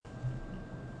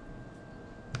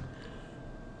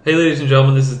Hey, ladies and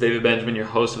gentlemen, this is David Benjamin, your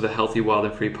host of the Healthy, Wild,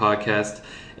 and Free podcast.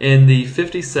 In the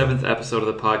 57th episode of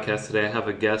the podcast today, I have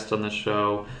a guest on the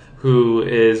show who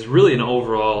is really an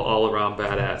overall, all around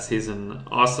badass. He's an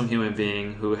awesome human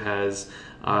being who has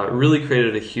really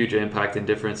created a huge impact and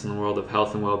difference in the world of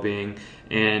health and well being,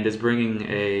 and is bringing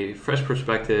a fresh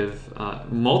perspective,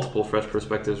 multiple fresh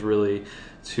perspectives, really,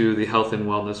 to the health and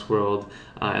wellness world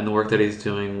and the work that he's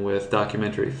doing with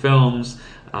documentary films,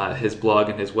 his blog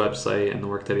and his website, and the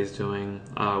work that he's doing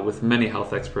with many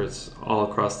health experts all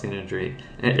across the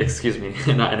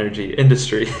not energy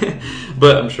industry,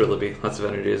 but I'm sure there'll be lots of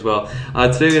energy as well.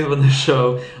 Today we have on the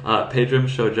show Pedram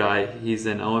Shojai. He's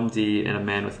an OMD and a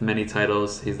man with many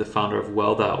titles. He's the founder of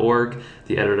Well.org,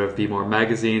 the editor of Be More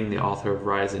Magazine, the author of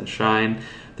Rise and Shine,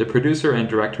 the producer and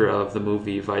director of the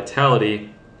movie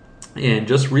Vitality, and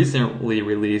just recently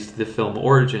released the film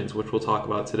Origins, which we'll talk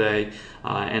about today.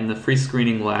 And the free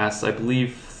screening lasts, I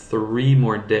believe, 3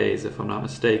 more days, if I'm not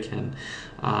mistaken.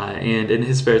 And in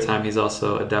his spare time, he's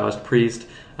also a Taoist priest,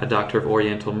 a doctor of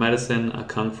Oriental medicine, a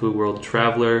Kung Fu world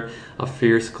traveler, a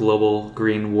fierce global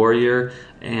green warrior,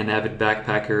 an avid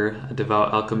backpacker, a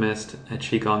devout alchemist, a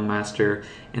Qigong master,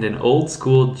 and an old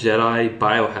school Jedi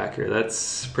biohacker.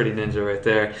 That's pretty ninja right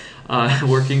there.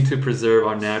 Working to preserve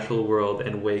our natural world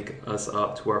and wake us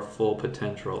up to our full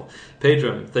potential.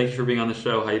 Pedram, thank you for being on the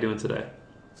show. How are you doing today?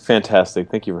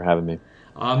 Fantastic. Thank you for having me.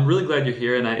 I'm really glad you're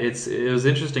here, and it was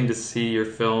interesting to see your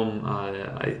film.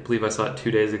 I believe I saw it 2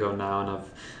 days ago now, and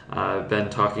I've been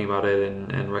talking about it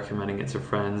and recommending it to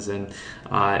friends. And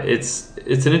it's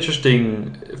an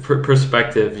interesting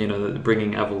perspective,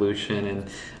 bringing evolution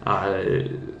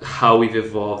and how we've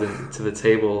evolved to the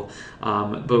table.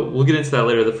 But we'll get into that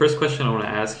later. The first question I want to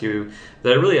ask you,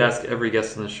 that I really ask every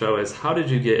guest on the show, is how did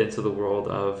you get into the world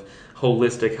of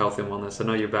holistic health and wellness? I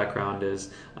know your background is,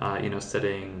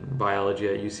 studying biology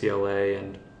at UCLA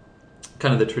and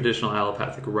kind of the traditional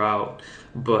allopathic route.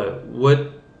 But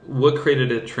what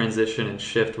created a transition and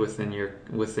shift within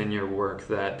your work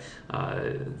that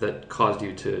caused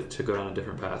you to go down a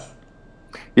different path?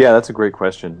 Yeah, that's a great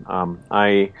question.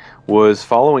 I was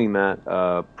following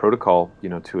that protocol,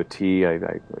 to a T. I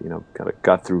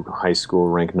got through high school,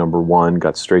 ranked #1,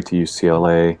 got straight to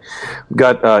UCLA,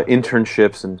 got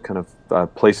internships and kind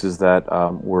of places that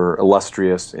were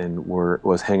illustrious, and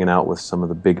was hanging out with some of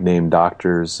the big name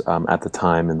doctors at the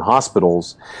time in the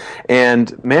hospitals.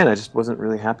 And man, I just wasn't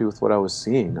really happy with what I was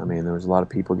seeing. I mean, there was a lot of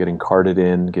people getting carted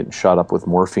in, getting shot up with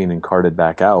morphine and carted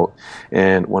back out.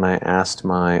 And when I asked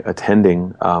my attending,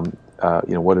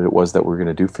 what it was that we're going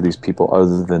to do for these people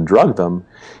other than drug them,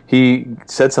 he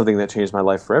said something that changed my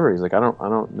life forever. He's like, I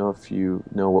don't know if you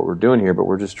know what we're doing here, but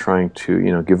we're just trying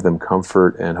to, give them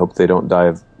comfort and hope they don't die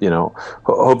of,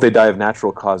 hope they die of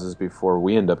natural causes before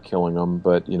we end up killing them.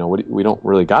 But, we don't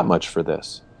really got much for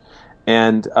this.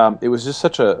 And it was just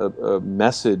such a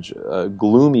message, a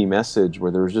gloomy message,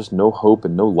 where there was just no hope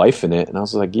and no life in it. And I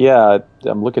was like, yeah,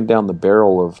 I'm looking down the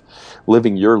barrel of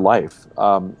living your life,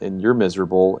 and you're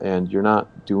miserable, and you're not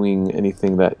doing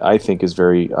anything that I think is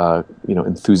very,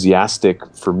 enthusiastic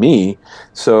for me.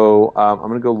 So I'm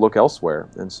going to go look elsewhere.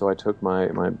 And so I took my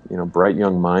bright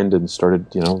young mind and started,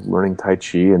 learning Tai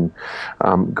Chi and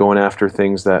going after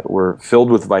things that were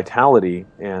filled with vitality,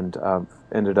 and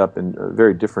ended up in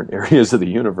very different areas of the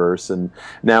universe. And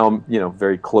now I'm,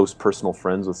 very close personal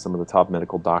friends with some of the top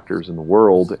medical doctors in the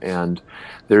world. And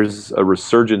there's a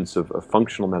resurgence of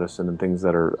functional medicine and things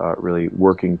that are really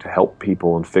working to help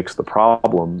people and fix the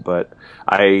problem. But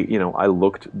I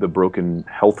looked the broken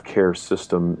healthcare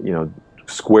system,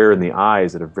 square in the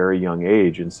eyes at a very young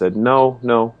age and said,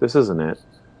 no, this isn't it.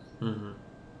 Mm-hmm.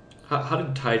 How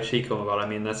did Tai Chi come about? I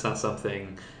mean, that's not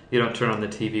something you don't turn on the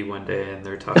TV one day and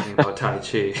they're talking about Tai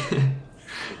Chi.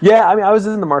 Yeah, I mean, I was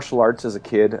in the martial arts as a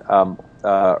kid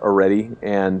already,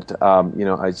 and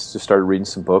I just started reading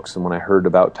some books. And when I heard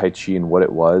about Tai Chi and what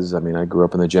it was, I mean, I grew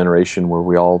up in the generation where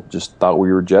we all just thought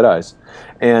we were Jedis,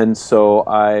 and so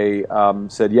I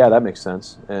said, yeah, that makes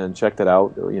sense, and checked it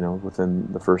out. Within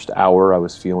the first hour, I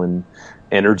was feeling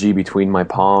energy between my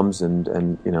palms, and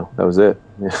that was it.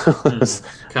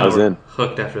 I was in.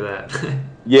 Hooked after that.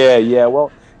 Yeah.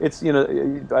 Well, it's,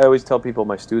 I always tell people,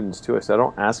 my students too, I said, I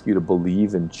don't ask you to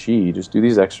believe in Qi. Just do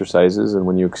these exercises, and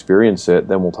when you experience it,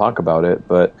 then we'll talk about it.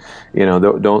 But,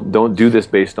 don't do this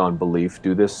based on belief.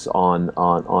 Do this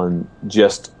on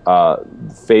just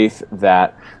faith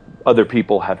that other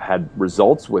people have had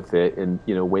results with it. And,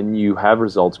 when you have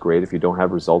results, great. If you don't have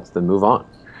results, then move on.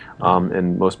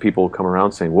 And most people come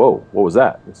around saying, whoa, what was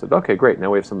that? I said, okay, great.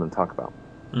 Now we have something to talk about.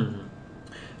 Mm-hmm.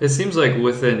 It seems like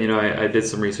within, I did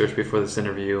some research before this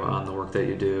interview on the work that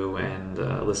you do and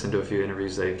listened to a few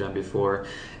interviews that you've done before.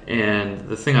 And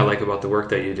the thing I like about the work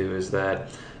that you do is that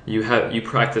you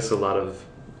practice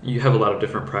you have a lot of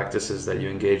different practices that you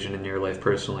engage in your life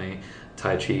personally.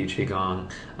 Tai Chi,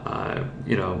 Qigong,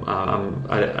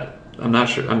 I'm not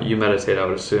sure, you meditate, I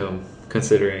would assume,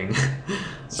 considering.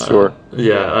 Sure.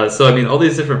 So I mean, all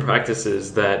these different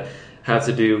practices that have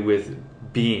to do with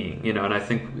being, and I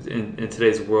think in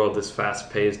today's world, this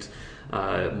fast-paced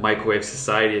microwave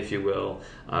society, if you will,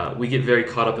 we get very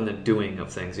caught up in the doing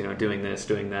of things, doing this,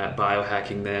 doing that,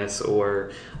 biohacking this,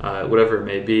 or whatever it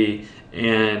may be.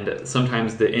 And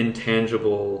sometimes the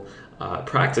intangible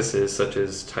practices such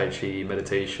as Tai Chi,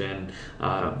 meditation,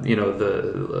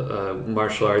 the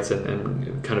martial arts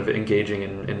and kind of engaging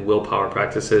in willpower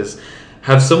practices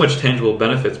have so much tangible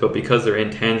benefits, but because they're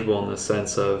intangible in the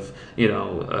sense of,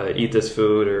 eat this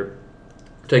food or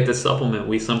take this supplement,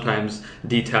 we sometimes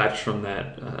detach from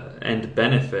that end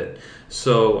benefit.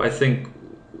 So I think,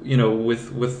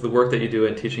 with the work that you do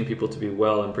and teaching people to be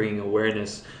well and bringing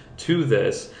awareness to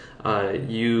this,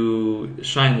 you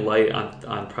shine light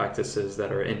on practices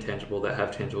that are intangible, that have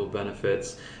tangible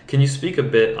benefits. Can you speak a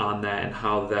bit on that and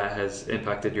how that has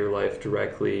impacted your life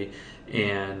directly,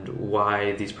 and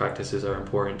why these practices are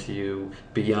important to you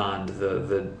beyond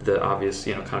the obvious,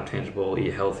 kind of tangible,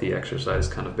 eat healthy, exercise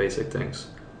kind of basic things?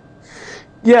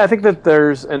 Yeah, I think that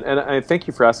there's, and I thank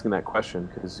you for asking that question,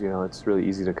 because it's really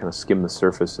easy to kind of skim the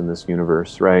surface in this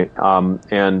universe, right?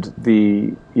 And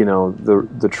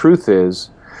the truth is,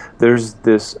 there's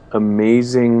this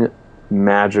amazing,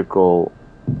 magical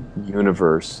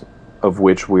universe of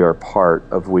which we are part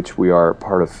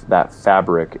of that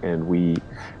fabric, and we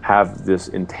have this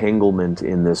entanglement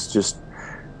in this just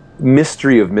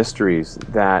mystery of mysteries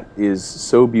that is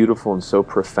so beautiful and so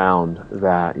profound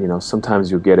that sometimes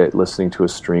you'll get it listening to a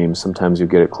stream, sometimes you'll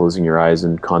get it closing your eyes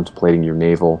and contemplating your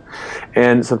navel,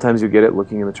 and sometimes you get it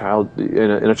looking in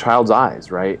a child's eyes,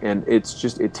 right? And it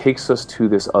takes us to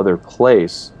this other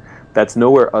place that's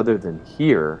nowhere other than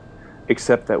here,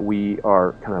 except that we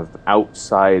are kind of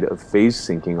outside of phase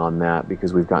syncing on that,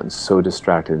 because we've gotten so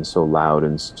distracted and so loud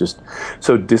and just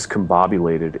so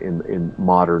discombobulated in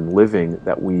modern living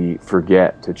that we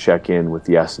forget to check in with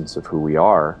the essence of who we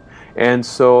are. And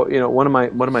so, one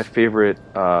of my favorite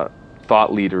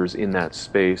thought leaders in that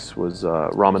space was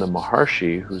Ramana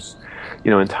Maharshi, whose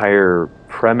entire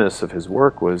premise of his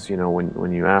work was,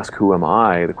 when you ask who am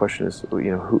I, the question is,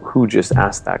 who just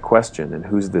asked that question, and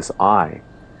who's this I?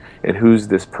 And who's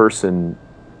this person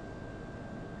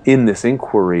in this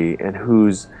inquiry, and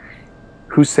who's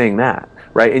saying that,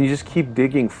 right? And you just keep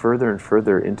digging further and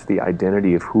further into the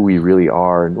identity of who we really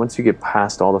are. And once you get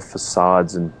past all the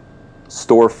facades and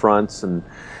storefronts and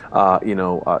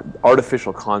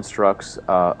artificial constructs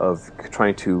of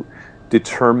trying to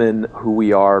determine who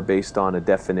we are based on a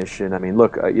definition. I mean,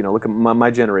 look at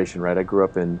my generation, right? I grew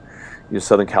up in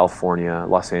Southern California,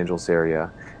 Los Angeles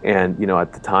area. And,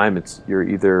 at the time, you're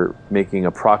either making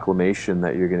a proclamation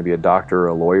that you're going to be a doctor,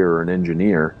 a lawyer, or an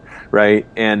engineer, right?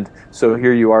 And so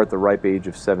here you are at the ripe age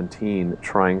of 17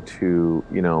 trying to,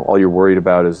 all you're worried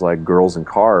about is like girls and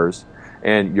cars.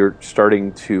 And you're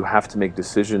starting to have to make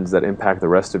decisions that impact the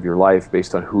rest of your life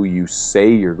based on who you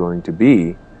say you're going to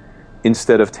be,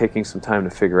 instead of taking some time to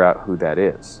figure out who that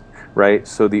is. Right?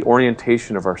 So the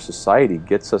orientation of our society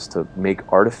gets us to make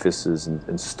artifices and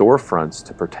storefronts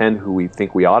to pretend who we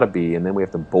think we ought to be, and then we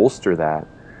have to bolster that.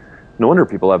 No wonder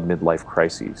people have midlife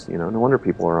crises. No wonder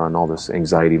people are on all this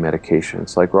anxiety medication.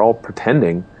 It's like we're all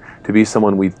pretending to be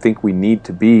someone we think we need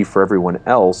to be for everyone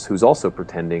else who's also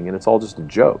pretending, and it's all just a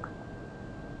joke.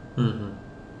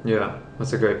 Mm-hmm. Yeah,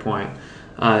 that's a great point.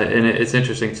 And it's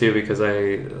interesting too, because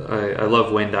I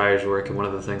love Wayne Dyer's work, and one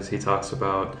of the things he talks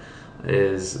about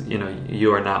is,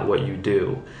 you are not what you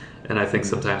do. And I think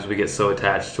sometimes we get so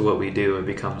attached to what we do, it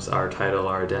becomes our title,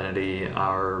 our identity,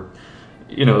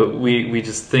 we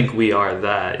just think we are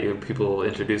that. People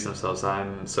introduce themselves,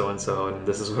 I'm so-and-so, and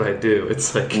this is what I do.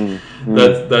 It's like,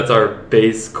 that's our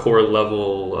base core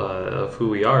level of who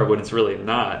we are, when it's really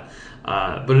not.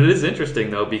 But it is interesting,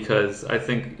 though, because I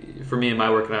think for me in my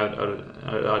work, and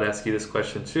I'd ask you this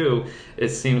question too, it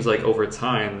seems like over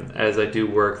time, as I do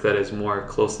work that is more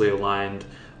closely aligned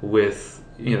with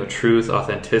truth,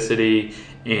 authenticity,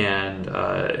 and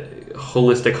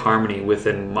holistic harmony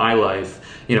within my life,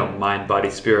 mind, body,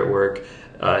 spirit work,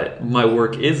 my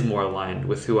work is more aligned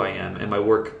with who I am, and my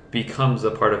work becomes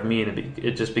a part of me, and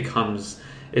it just becomes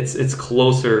it's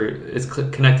closer,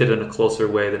 connected in a closer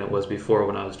way than it was before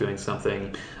when I was doing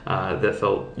something that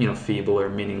felt feeble or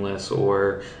meaningless,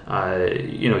 or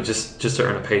just to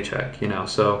earn a paycheck.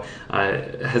 So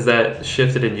has that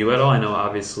shifted in you at all? I know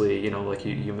obviously like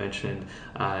you mentioned,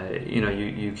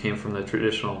 you came from the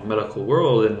traditional medical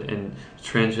world and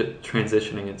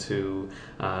transitioning into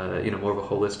more of a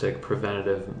holistic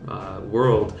preventative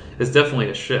world is definitely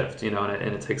a shift,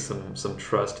 and it takes some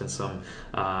trust and some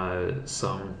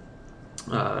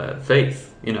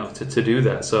faith, to do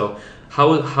that. So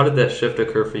how did that shift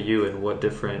occur for you, and what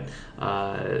different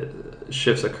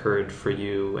shifts occurred for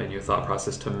you and your thought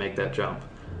process to make that jump?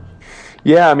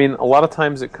 Yeah, I mean, a lot of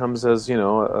times it comes as,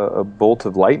 a bolt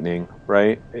of lightning,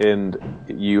 right? And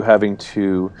you having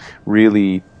to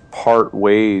really part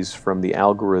ways from the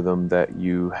algorithm that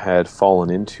you had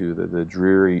fallen into, the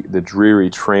dreary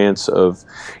trance of,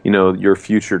 your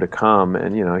future to come.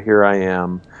 And, here I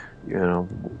am,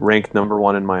 ranked number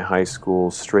one in my high school,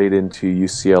 straight into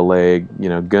UCLA,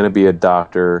 going to be a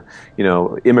doctor,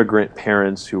 immigrant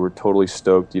parents who were totally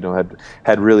stoked,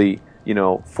 had really,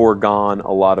 foregone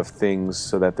a lot of things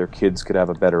so that their kids could have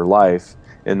a better life.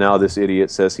 And now this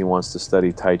idiot says he wants to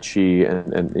study Tai Chi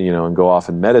and go off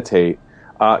and meditate.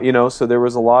 So there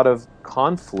was a lot of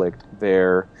conflict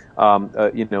there,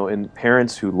 and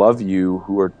parents who love you,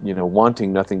 who are,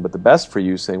 wanting nothing but the best for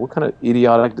you, saying, what kind of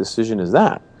idiotic decision is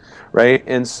that? Right?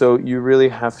 And so you really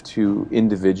have to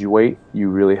individuate. You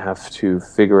really have to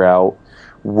figure out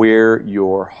where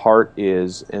your heart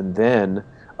is, and then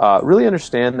really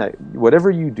understand that whatever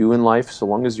you do in life, so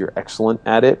long as you're excellent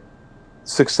at it,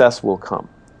 success will come,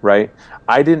 right?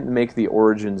 I didn't make the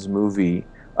Origins movie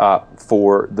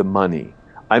for the money.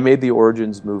 I made the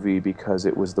Origins movie because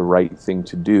it was the right thing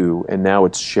to do, and now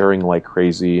it's sharing like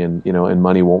crazy, and and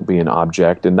money won't be an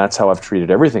object, and that's how I've treated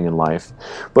everything in life.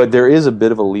 But there is a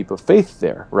bit of a leap of faith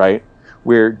there, right?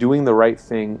 Where doing the right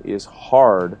thing is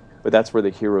hard, but that's where the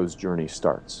hero's journey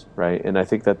starts, right? And I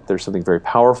think that there's something very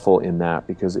powerful in that,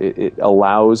 because it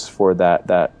allows for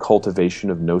that cultivation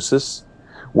of gnosis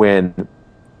when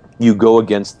you go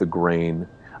against the grain.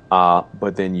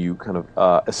 But then you kind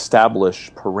of establish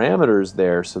parameters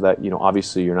there so that,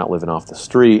 obviously you're not living off the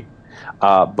street,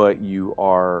 but you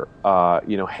are,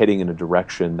 heading in a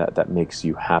direction that makes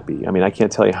you happy. I mean, I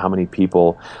can't tell you how many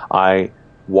people I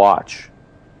watch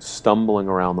stumbling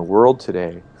around the world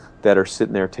today that are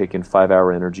sitting there taking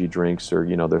 5-hour energy drinks, or,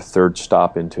 their third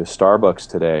stop into Starbucks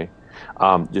today,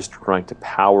 just trying to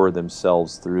power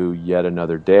themselves through yet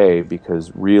another day,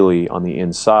 because really on the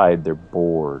inside they're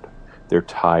bored. They're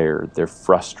tired, they're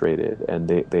frustrated, and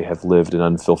they have lived an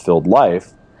unfulfilled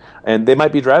life. And they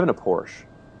might be driving a Porsche,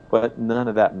 but none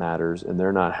of that matters, and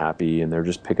they're not happy, and they're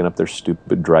just picking up their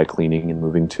stupid dry cleaning and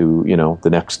moving to, the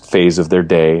next phase of their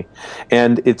day.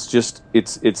 And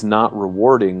it's not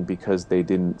rewarding because they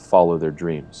didn't follow their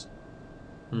dreams.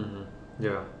 Mm-hmm.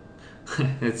 Yeah. I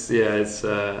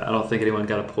don't think anyone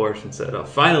got a Porsche and said, "Oh,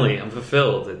 finally, I'm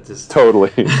fulfilled." It just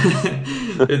totally.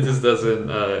 It just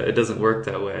doesn't work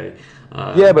that way.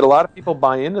 Yeah, but a lot of people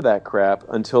buy into that crap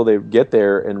until they get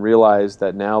there and realize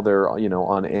that now they're on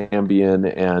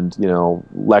Ambien and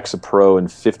Lexapro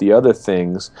and 50 other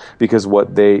things, because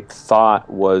what they thought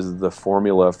was the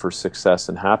formula for success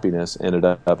and happiness ended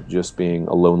up just being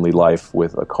a lonely life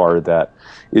with a car that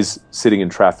is sitting in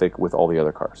traffic with all the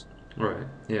other cars. Right.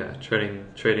 Yeah. Trading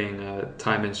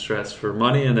time and stress for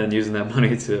money, and then using that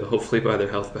money to hopefully buy their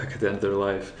health back at the end of their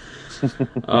life.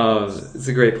 It's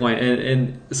a great point.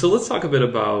 And so let's talk a bit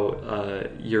about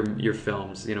your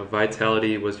films.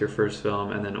 Vitality was your first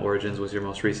film, and then Origins was your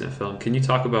most recent film. Can you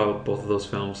talk about both of those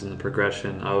films and the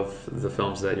progression of the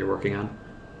films that you're working on?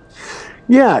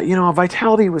 Yeah,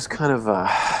 Vitality was kind of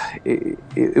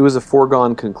it was a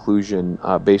foregone conclusion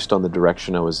based on the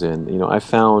direction I was in. I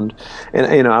found,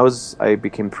 and I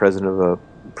became president of a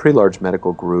pretty large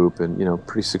medical group, and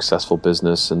pretty successful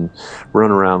business, and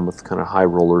run around with kind of high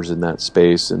rollers in that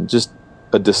space, and just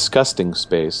a disgusting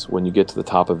space. When you get to the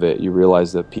top of it, you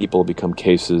realize that people become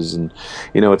cases, and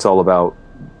it's all about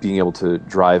being able to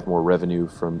drive more revenue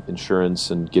from insurance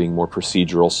and getting more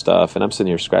procedural stuff. And I'm sitting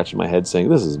here scratching my head saying,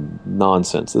 this is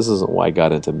nonsense. This isn't why I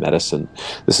got into medicine.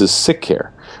 This is sick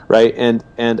care, right? And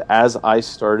as I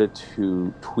started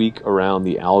to tweak around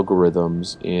the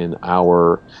algorithms in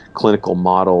our clinical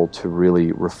model to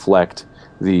really reflect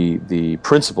the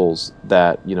principles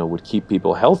that would keep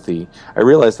people healthy, I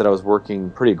realized that I was working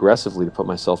pretty aggressively to put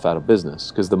myself out of business,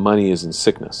 because the money is in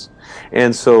sickness.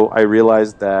 And so I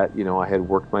realized that I had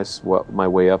worked my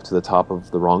way up to the top of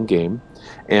the wrong game,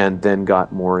 and then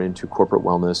got more into corporate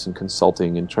wellness and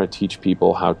consulting and trying to teach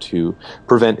people how to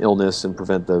prevent illness and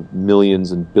prevent the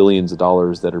millions and billions of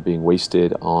dollars that are being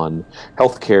wasted on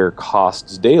healthcare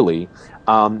costs daily.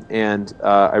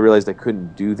 I realized I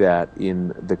couldn't do that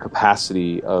in the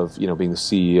capacity of, being the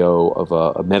CEO of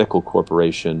a medical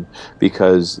corporation,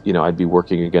 because, I'd be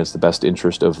working against the best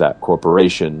interest of that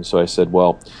corporation. So I said,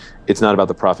 well, it's not about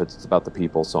the profits, it's about the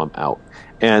people, so I'm out.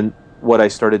 And what I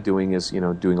started doing is,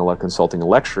 doing a lot of consulting and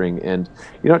lecturing. And,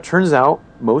 it turns out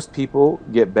most people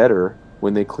get better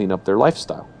when they clean up their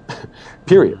lifestyle.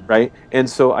 Period, right? And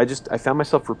so I found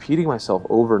myself repeating myself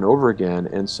over and over again.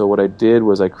 And so what I did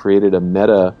was I created a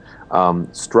meta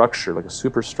structure, like a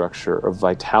superstructure of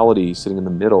vitality sitting in the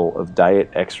middle of diet,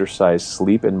 exercise,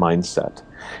 sleep, and mindset,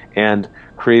 and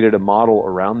created a model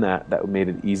around that made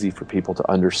it easy for people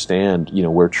to understand,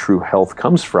 where true health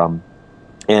comes from.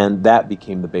 And that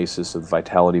became the basis of the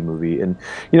Vitality movie. And,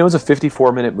 it was a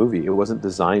 54-minute movie. It wasn't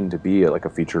designed to be like a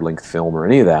feature-length film or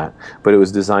any of that, but it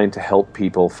was designed to help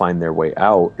people find their way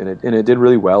out. And it did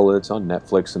really well. It's on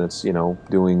Netflix, and it's,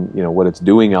 doing, what it's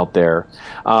doing out there.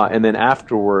 And then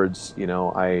afterwards,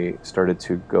 I started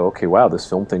to go, okay, wow, this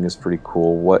film thing is pretty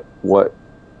cool. What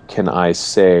can I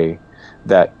say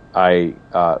that I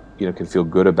can feel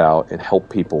good about and help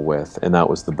people with? And that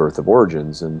was the birth of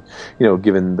Origins. And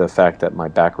given the fact that my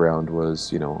background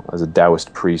was as a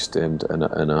Taoist priest and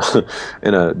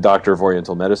a doctor of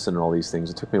Oriental medicine and all these things,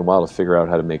 it took me a while to figure out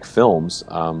how to make films.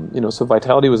 So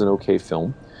Vitality was an okay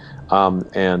film.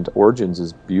 And Origins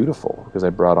is beautiful because I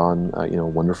brought on a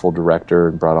wonderful director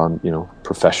and brought on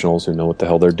professionals who know what the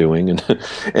hell they're doing,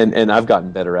 and I've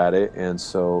gotten better at it. And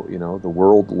so the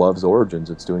world loves Origins.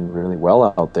 It's doing really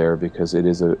well out there because it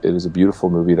is a beautiful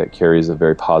movie that carries a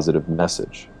very positive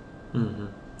message. Mm-hmm.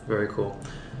 Very cool.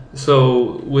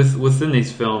 So within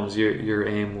these films, your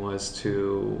aim was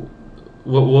to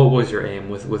what was your aim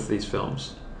with these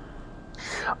films?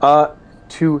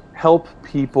 To help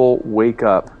people wake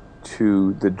up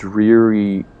to the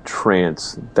dreary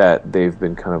trance that they've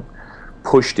been kind of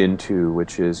pushed into,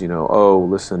 which is, oh,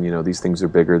 listen, these things are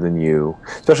bigger than you,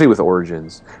 especially with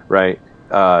Origins, right?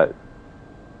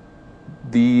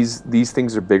 These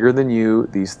things are bigger than you.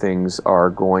 These things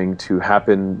are going to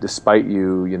happen despite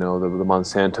you. The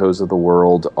Monsantos of the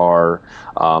world are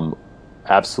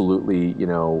absolutely,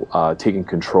 taking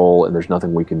control, and there's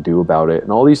nothing we can do about it.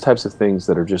 And all these types of things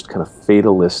that are just kind of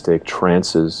fatalistic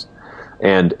trances.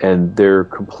 And they're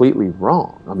completely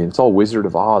wrong. I mean, it's all Wizard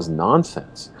of Oz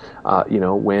nonsense.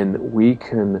 When we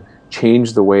can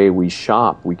change the way we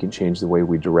shop, we can change the way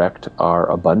we direct our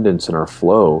abundance and our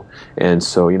flow. And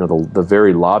so, the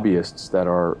very lobbyists that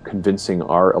are convincing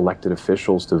our elected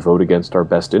officials to vote against our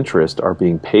best interest are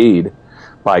being paid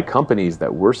by companies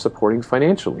that we're supporting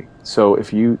financially. So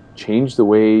if you change the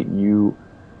way you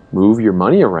move your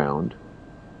money around,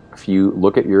 if you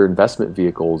look at your investment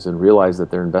vehicles and realize that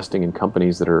they're investing in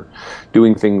companies that are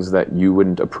doing things that you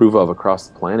wouldn't approve of across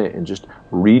the planet, and just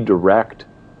redirect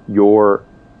your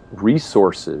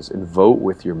resources and vote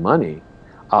with your money,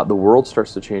 the world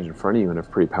starts to change in front of you in a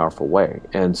pretty powerful way.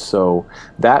 And so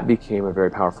that became a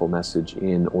very powerful message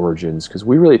in Origins, because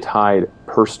we really tied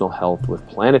personal health with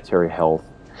planetary health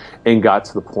and got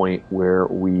to the point where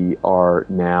we are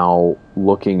now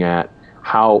looking at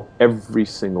how every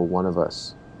single one of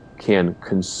us can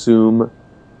consume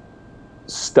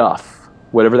stuff,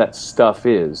 whatever that stuff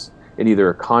is, in either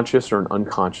a conscious or an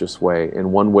unconscious way.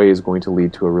 And one way is going to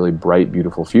lead to a really bright,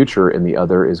 beautiful future, and the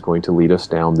other is going to lead us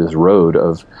down this road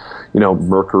of,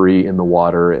 mercury in the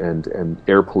water and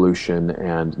air pollution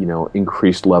and,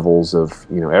 increased levels of,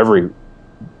 every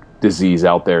disease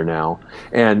out there now,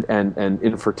 and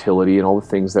infertility and all the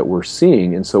things that we're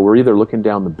seeing. And so we're either looking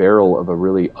down the barrel of a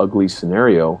really ugly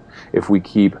scenario if we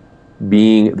keep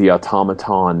being the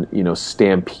automaton,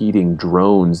 stampeding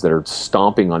drones that are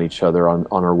stomping on each other on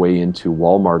our way into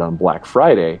Walmart on Black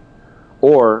Friday,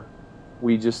 or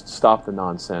we just stop the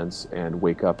nonsense and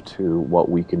wake up to what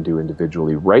we can do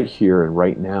individually right here and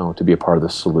right now to be a part of the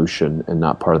solution and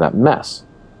not part of that mess.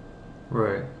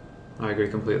 Right. I agree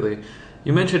completely.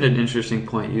 You mentioned an interesting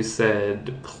point. You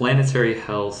said planetary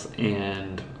health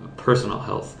and personal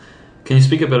health. Can you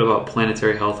speak a bit about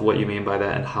planetary health, what you mean by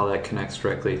that, and how that connects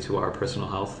directly to our personal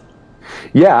health?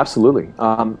 Yeah, absolutely.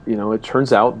 It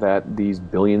turns out that these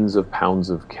billions of pounds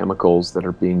of chemicals that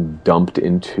are being dumped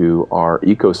into our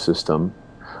ecosystem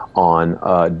on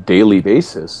a daily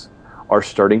basis are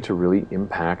starting to really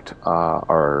impact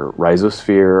our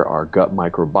rhizosphere, our gut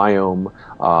microbiome,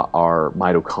 our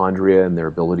mitochondria and their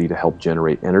ability to help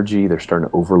generate energy. They're starting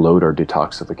to overload our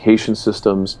detoxification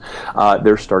systems.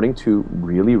 They're starting to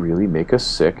really, really make us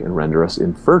sick and render us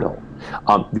infertile.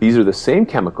 These are the same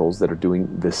chemicals that are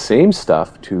doing the same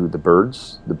stuff to the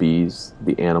birds, the bees,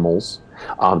 the animals.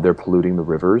 They're polluting the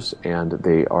rivers, and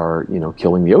they are,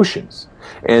 killing the oceans.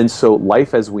 And so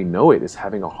life as we know it is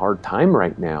having a hard time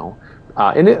right now.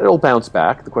 And it'll bounce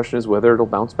back. The question is whether it'll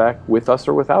bounce back with us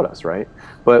or without us, right?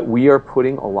 But we are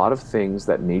putting a lot of things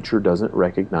that nature doesn't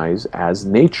recognize as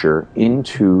nature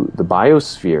into the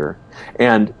biosphere.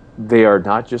 And they are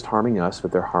not just harming us,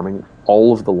 but they're harming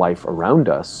all of the life around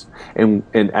us. And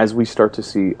as we start to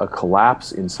see a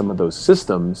collapse in some of those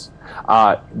systems,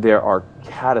 there are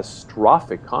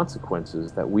catastrophic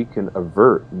consequences that we can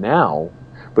avert now.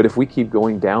 But if we keep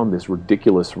going down this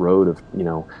ridiculous road of,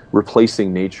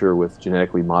 replacing nature with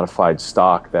genetically modified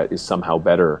stock that is somehow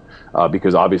better,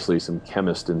 because obviously some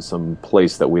chemist in some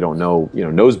place that we don't know,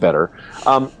 knows better,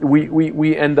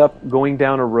 we end up going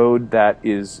down a road that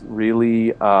is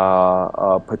really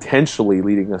potentially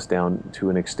leading us down to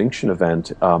an extinction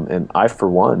event. And I, for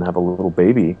one, have a little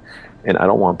baby, and I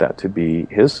don't want that to be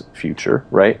his future,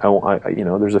 right?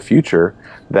 There's a future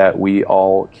that we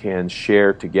all can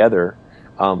share together.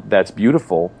 That's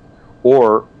beautiful,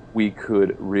 or we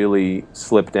could really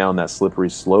slip down that slippery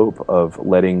slope of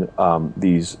letting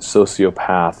these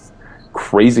sociopath,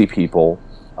 crazy people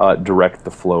direct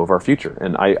the flow of our future.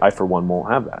 And I for one,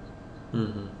 won't have that.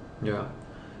 Mm-hmm. Yeah.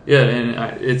 Yeah,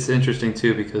 and it's interesting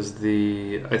too because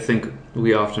I think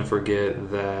we often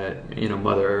forget that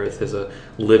Mother Earth is a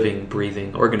living,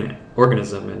 breathing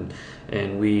organism,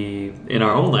 and we in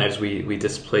our own lives we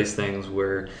displace things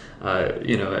where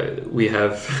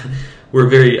we're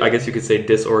very, I guess you could say,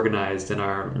 disorganized in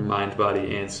our mind,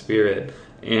 body, and spirit,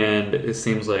 and it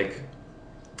seems like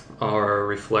our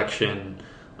reflection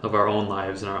of our own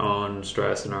lives and our own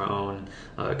stress and our own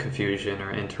confusion or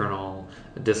internal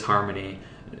disharmony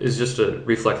is just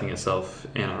reflecting itself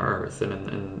in our earth and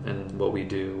in what we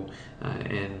do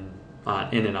in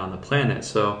and on the planet.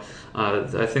 So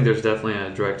I think there's definitely a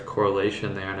direct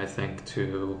correlation there, and I think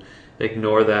to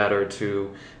ignore that or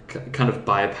to kind of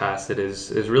bypass it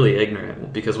is really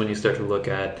ignorant, because when you start to look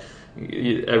at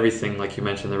everything, like you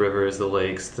mentioned, the rivers, the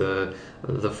lakes, the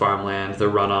farmland, the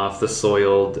runoff, the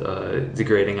soil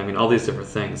degrading, I mean, all these different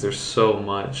things, there's so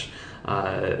much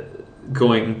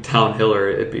going downhill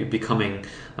or becoming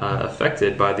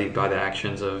affected by the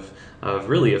actions of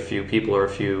really a few people or a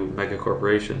few mega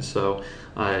corporations. So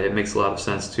it makes a lot of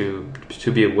sense to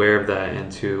be aware of that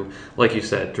and to, like you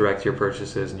said, direct your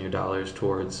purchases and your dollars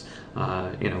towards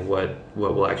what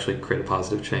will actually create a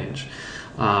positive change.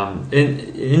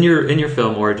 In your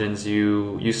film Origins,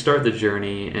 you start the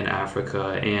journey in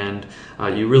Africa, and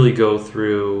you really go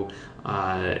through.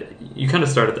 You kind of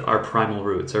start at our primal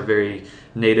roots, our very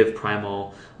native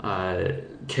primal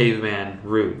caveman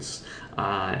roots,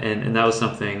 and that was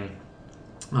something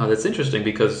that's interesting,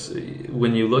 because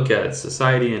when you look at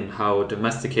society and how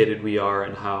domesticated we are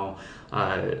and how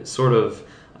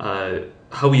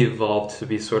how we evolved to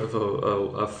be sort of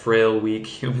a frail, weak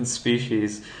human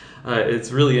species.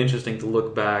 It's really interesting to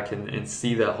look back and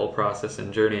see that whole process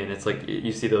and journey. And it's like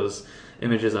you see those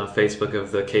images on Facebook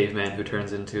of the caveman who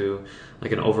turns into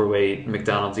like an overweight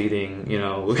McDonald's eating,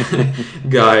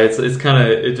 guy. It's kind of,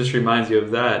 it just reminds you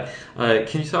of that.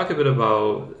 Can you talk a bit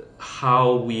about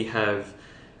how we have,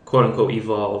 quote unquote,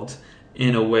 evolved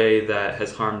in a way that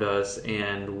has harmed us,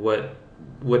 and what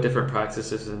different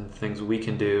practices and things we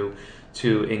can do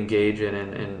to engage in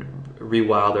and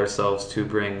rewild ourselves to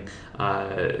bring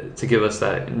to give us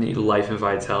that life and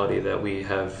vitality that we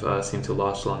have seemed to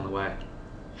lost along the way?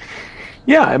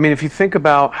 Yeah, I mean, if you think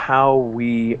about how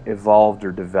we evolved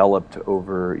or developed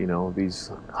over,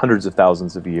 these hundreds of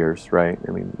thousands of years, right?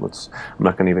 I mean, I'm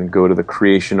not going to even go to the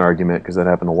creation argument, because that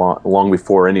happened long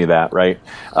before any of that, right?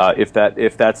 If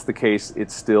that's the case,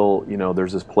 it's still,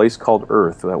 there's this place called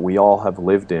Earth that we all have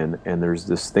lived in, and there's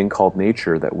this thing called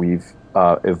nature that we've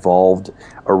evolved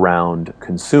around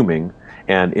consuming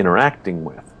and interacting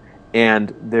with.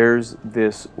 And there's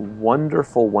this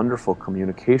wonderful, wonderful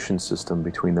communication system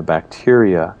between the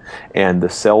bacteria and the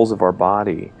cells of our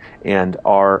body, and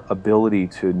our ability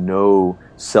to know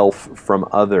self from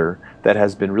other, that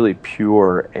has been really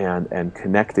pure and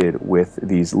connected with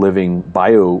these living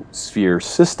biosphere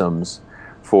systems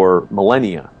for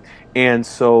millennia. And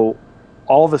so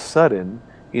all of a sudden,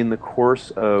 in the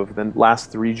course of the last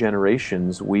 3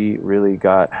 generations, we really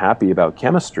got happy about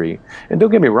chemistry. And don't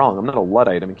get me wrong, I'm not a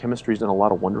Luddite. I mean, chemistry's done a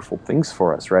lot of wonderful things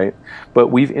for us, right? But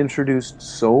we've introduced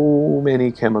so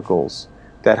many chemicals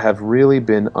that have really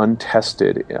been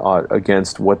untested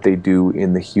against what they do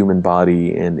in the human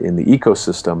body and in the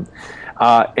ecosystem.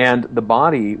 And the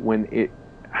body, when it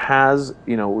has,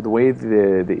 the way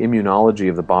the immunology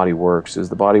of the body works is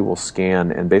the body will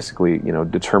scan and basically,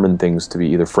 determine things to be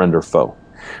either friend or foe.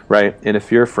 Right, and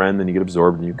if you're a friend, then you get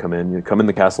absorbed, and you come in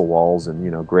the castle walls,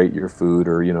 and grate your food,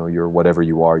 or your whatever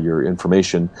you are, your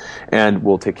information, and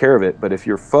we'll take care of it. But if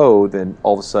you're foe, then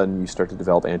all of a sudden you start to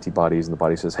develop antibodies, and the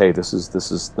body says, "Hey, this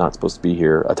is not supposed to be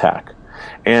here. Attack."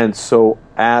 And so,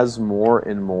 as more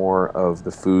and more of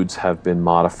the foods have been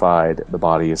modified, the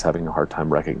body is having a hard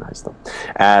time recognizing them.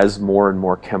 As more and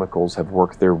more chemicals have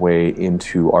worked their way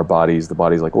into our bodies, the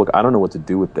body's like, "Look, I don't know what to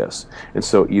do with this." And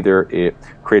so, either it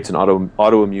creates an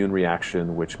autoimmune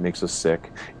reaction, which makes us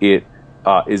sick. It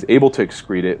is able to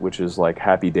excrete it, which is like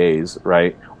happy days,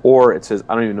 right? Or it says,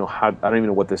 I don't even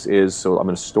know what this is, so I'm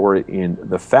going to store it in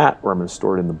the fat, or I'm going to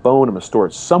store it in the bone. I'm going to store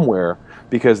it somewhere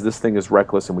because this thing is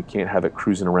reckless and we can't have it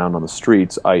cruising around on the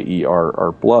streets, i.e.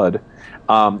 our blood.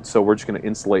 So we're just going to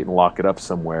insulate and lock it up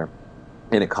somewhere.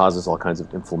 And it causes all kinds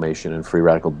of inflammation and free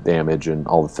radical damage and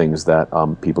all the things that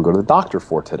people go to the doctor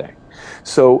for today.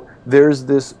 So there's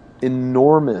this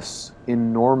enormous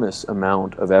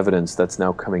amount of evidence that's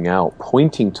now coming out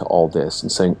pointing to all this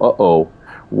and saying, uh-oh,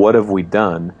 what have we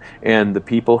done? And the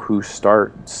people who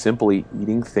start simply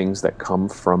eating things that come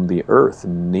from the earth,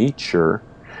 nature,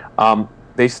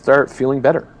 they start feeling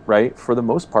better, right? For the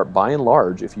most part, by and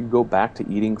large, if you go back to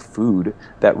eating food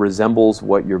that resembles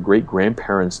what your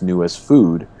great-grandparents knew as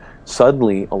food,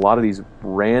 suddenly a lot of these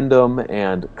random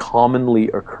and commonly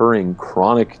occurring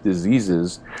chronic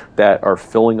diseases that are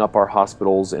filling up our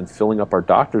hospitals and filling up our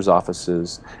doctors'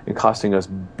 offices and costing us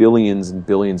billions and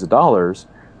billions of dollars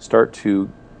start to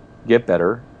get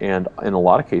better, and in a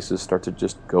lot of cases start to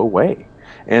just go away.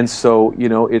 And so,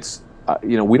 it's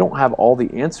we don't have all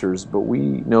the answers, but we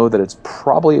know that it's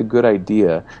probably a good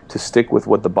idea to stick with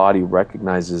what the body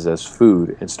recognizes as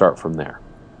food and start from there.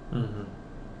 Mm-hmm.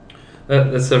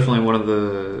 That's definitely one of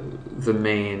the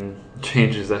main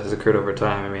changes that has occurred over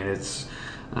time. I mean,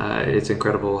 it's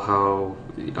incredible how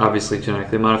obviously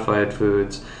genetically modified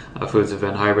foods have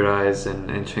been hybridized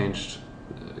and changed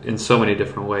in so many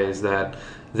different ways that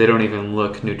they don't even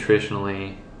look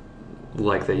nutritionally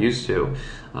like they used to.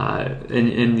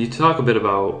 And you talk a bit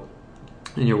about,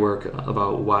 in your work,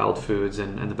 about wild foods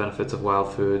and the benefits of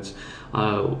wild foods.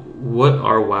 What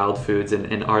are wild foods,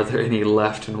 and are there any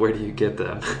left, and where do you get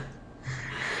them?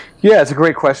 Yeah, it's a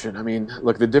great question. I mean,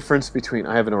 look, the difference between,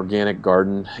 I have an organic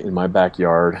garden in my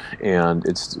backyard, and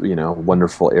it's,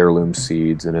 wonderful heirloom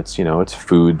seeds, and it's, it's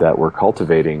food that we're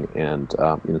cultivating, and,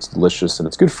 it's delicious and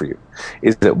it's good for you.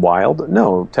 Is it wild?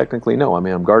 No, technically no. I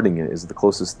mean, I'm gardening it. Is it the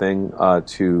closest thing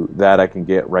to that I can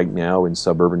get right now in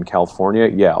suburban California?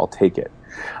 Yeah, I'll take it.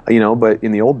 But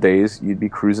in the old days, you'd be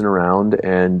cruising around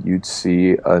and you'd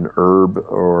see an herb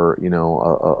or,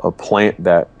 a plant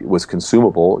that was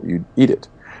consumable, you'd eat it.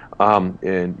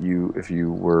 And if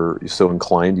you were so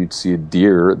inclined, you'd see a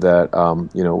deer that,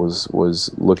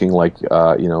 was looking like,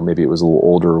 maybe it was a little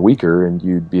older or weaker, and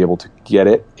you'd be able to get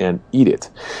it and eat it.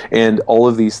 And all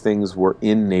of these things were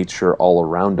in nature all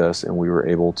around us, and we were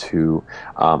able to,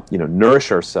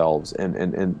 nourish ourselves.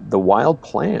 And the wild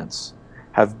plants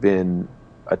have been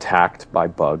attacked by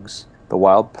bugs. The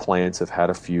wild plants have had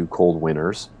a few cold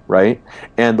winters, right?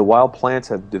 And the wild plants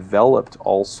have developed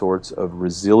all sorts of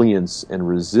resilience and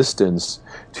resistance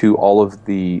to all of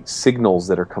the signals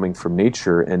that are coming from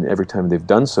nature. And every time they've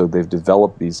done so, they've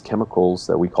developed these chemicals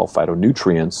that we call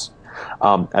phytonutrients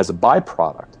as a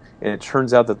byproduct. And it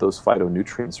turns out that those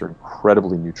phytonutrients are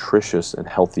incredibly nutritious and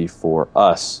healthy for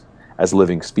us as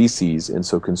living species, and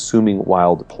so consuming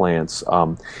wild plants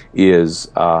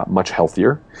is much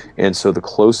healthier. And so the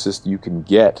closest you can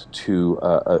get to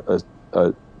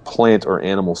a plant or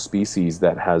animal species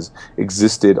that has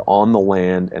existed on the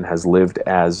land and has lived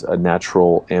as a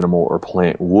natural animal or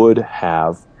plant would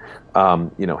have,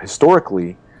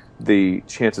 historically, the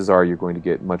chances are you're going to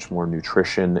get much more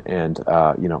nutrition and,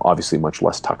 obviously much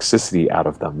less toxicity out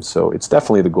of them. So it's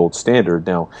definitely the gold standard.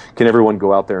 Now, can everyone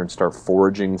go out there and start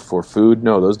foraging for food?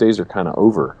 No, those days are kind of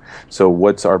over. So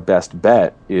what's our best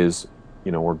bet is,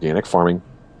 organic farming,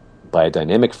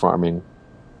 biodynamic farming,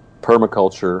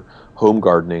 permaculture, home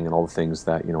gardening, and all the things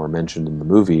that are mentioned in the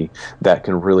movie that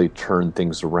can really turn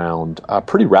things around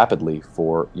pretty rapidly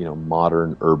for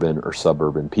modern urban or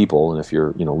suburban people. And if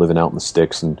you're living out in the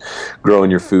sticks and growing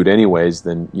your food anyways,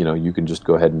 then you can just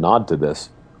go ahead and nod to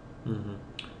this. Mm-hmm.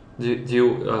 Do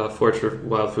you forage for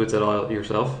wild foods at all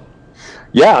yourself?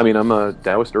 Yeah, I mean, I'm a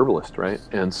Taoist herbalist, right?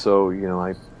 And so,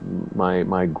 my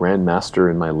grandmaster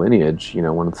in my lineage,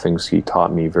 one of the things he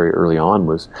taught me very early on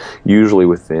was usually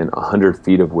within 100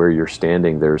 feet of where you're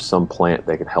standing, there's some plant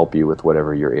that can help you with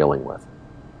whatever you're ailing with.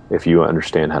 if you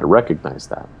understand how to recognize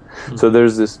that. Mm-hmm. So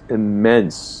there's this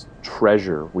immense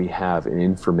treasure we have in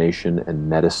information and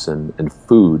medicine and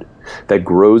food that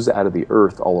grows out of the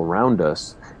earth all around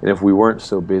us. And if we weren't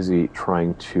so busy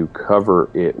trying to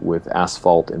cover it with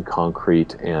asphalt and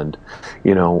concrete and,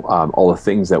 all the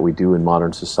things that we do in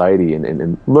modern society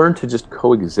and learn to just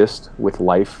coexist with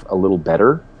life a little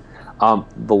better,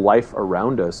 the life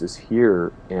around us is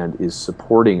here and is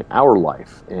supporting our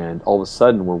life. And all of a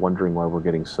sudden we're wondering why we're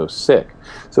getting so sick.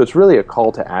 So it's really a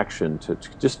call to action to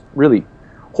just really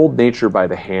hold nature by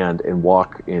the hand and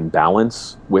walk in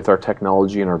balance with our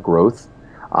technology and our growth.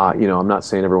 I'm not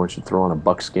saying everyone should throw on a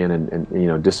buckskin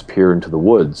and disappear into the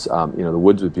woods. The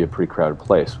woods would be a pretty crowded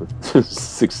place with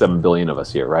 6-7 billion of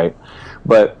us here, right?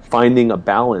 But finding a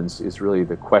balance is really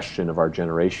the question of our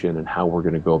generation, and how we're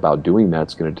going to go about doing that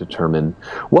is going to determine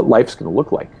what life's going to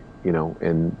look like,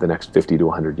 in the next 50 to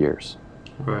 100 years.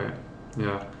 Right.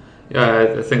 Yeah.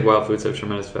 Yeah, I think wild foods have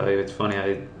tremendous value. It's funny,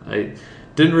 I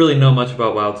didn't really know much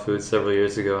about wild foods several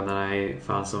years ago, and then I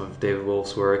found some of David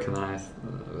Wolf's work, and then I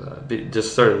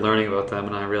just started learning about them,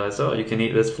 and I realized, you can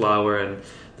eat this flower, and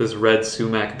this red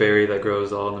sumac berry that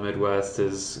grows all in the Midwest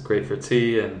is great for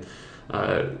tea, and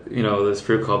this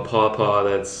fruit called pawpaw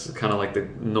that's kind of like the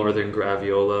northern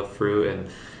graviola fruit, and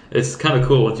it's kind of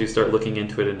cool once you start looking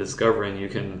into it and discovering. You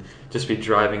can just be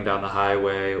driving down the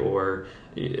highway or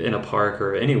in a park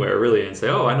or anywhere really and say,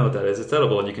 I know what that is, it's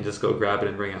edible, and you can just go grab it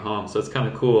and bring it home. So it's kind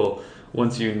of cool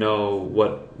once you know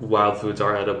what wild foods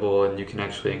are edible and you can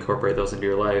actually incorporate those into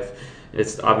your life.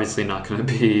 It's obviously not going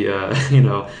to be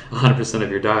 100%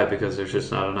 of your diet, because there's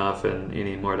just not enough, and you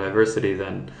need more diversity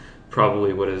than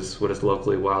probably what is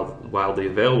locally wildly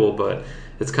available. But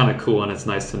it's kind of cool, and it's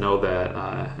nice to know that,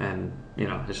 and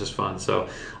it's just fun. So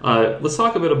let's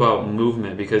talk a bit about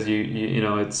movement, because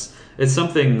it's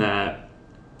something that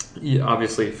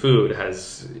obviously food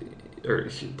has, or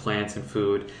plants and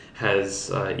food has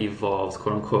evolved,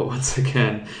 quote unquote, once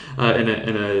again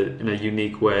in a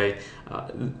unique way.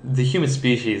 The human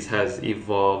species has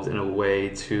evolved in a way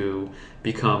to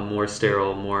become more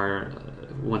sterile, more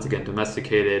once again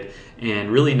domesticated,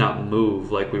 and really not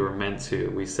move like we were meant to.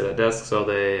 We sit at desks all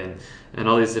day and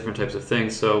all these different types of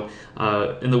things. So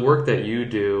in the work that you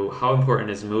do, how important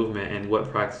is movement, and what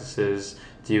practices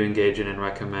do you engage in and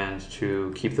recommend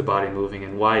to keep the body moving,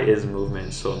 and why is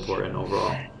movement so important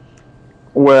overall?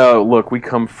 Well, look, we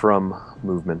come from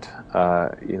movement.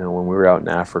 When we were out in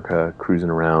Africa cruising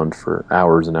around for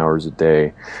hours and hours a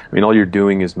day, all you're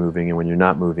doing is moving, and when you're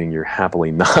not moving, you're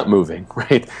happily not moving,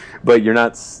 right? But you're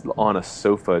not on a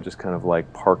sofa just kind of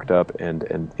like parked up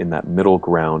and in that middle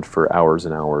ground for hours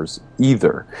and hours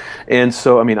either. And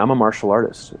so, I'm a martial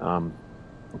artist.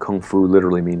 Kung Fu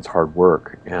literally means hard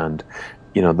work, and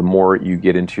the more you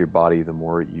get into your body, the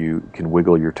more you can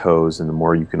wiggle your toes, and the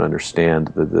more you can understand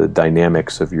the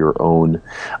dynamics of your own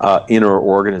inner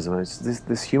organism.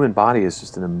 This human body is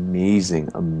just an amazing,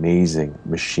 amazing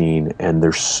machine, and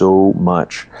there's so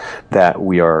much that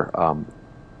we are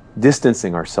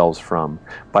distancing ourselves from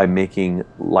by making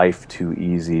life too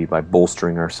easy, by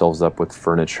bolstering ourselves up with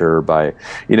furniture, by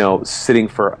sitting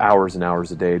for hours and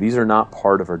hours a day. These are not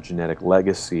part of our genetic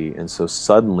legacy, and so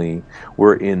suddenly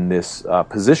we're in this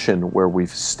position where we've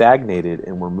stagnated,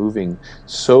 and we're moving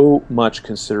so much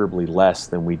considerably less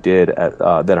than we did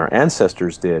than our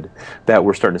ancestors did, that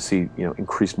we're starting to see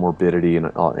increased morbidity and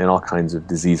all kinds of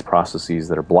disease processes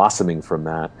that are blossoming from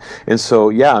that. And so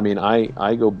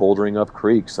I go bouldering up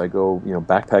creeks. I go,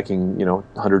 backpacking,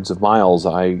 hundreds of miles.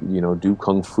 I, do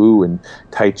Kung Fu and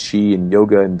Tai Chi and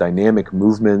yoga and dynamic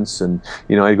movements. And,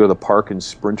 I go to the park and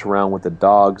sprint around with the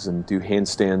dogs and do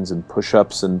handstands and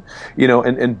push-ups and,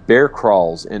 and bear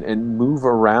crawls and move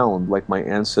around like my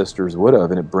ancestors would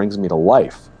have. And it brings me to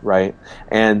life, right?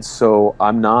 And so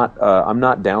I'm not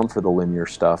down for the linear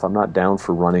stuff. I'm not down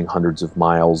for running hundreds of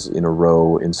miles in a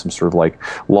row in some sort of like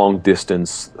long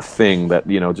distance thing that,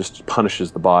 just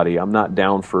punishes the body. I'm not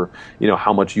down for,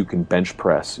 how much you can bench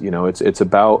press. It's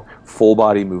about full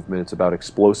body movement. It's about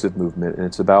explosive movement, and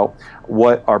it's about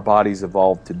what our bodies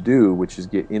evolved to do, which is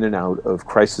get in and out of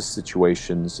crisis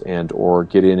situations and or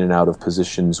get in and out of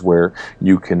positions where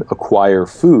you can acquire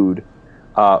food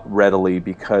readily,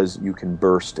 because you can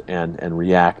burst and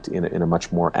react in a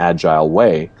much more agile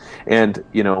way. And,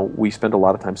 we spend a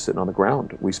lot of time sitting on the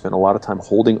ground. We spend a lot of time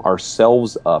holding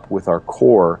ourselves up with our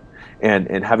core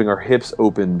and having our hips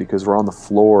open because we're on the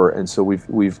floor. And so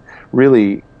we've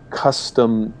really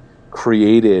custom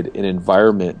created an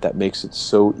environment that makes it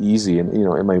so easy. And,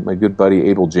 and my good buddy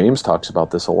Abel James talks about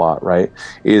this a lot, right?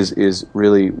 Is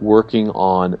really working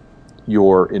on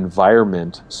your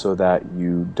environment so that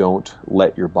you don't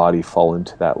let your body fall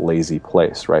into that lazy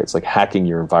place, right? It's like hacking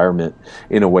your environment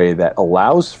in a way that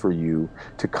allows for you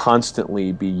to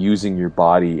constantly be using your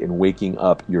body and waking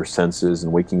up your senses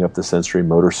and waking up the sensory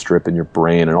motor strip in your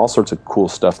brain and all sorts of cool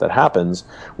stuff that happens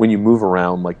when you move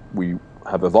around like we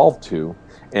have evolved to.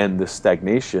 And the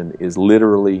stagnation is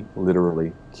literally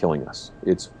killing us.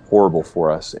 It's horrible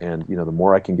for us. And, the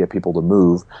more I can get people to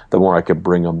move, the more I can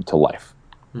bring them to life.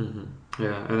 Mm-hmm.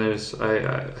 Yeah, and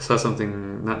I saw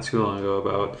something not too long ago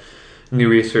about new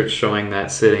research showing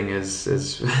that sitting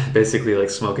is basically like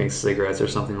smoking cigarettes or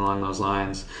something along those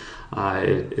lines.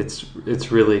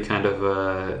 It's really kind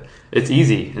of it's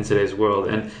easy in today's world,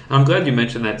 and I'm glad you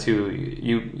mentioned that too.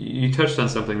 You touched on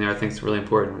something there I think is really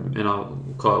important, and I'll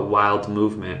call it wild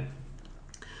movement.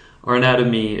 Our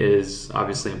anatomy is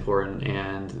obviously important,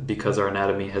 and because our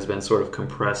anatomy has been sort of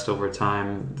compressed over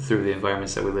time through the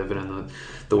environments that we live in and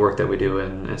the work that we do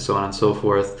and so on and so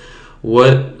forth,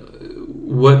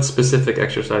 what specific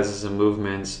exercises and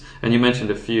movements, and you mentioned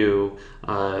a few,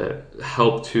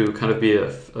 help to kind of be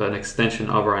an extension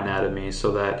of our anatomy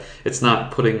so that it's not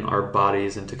putting our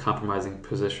bodies into compromising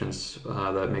positions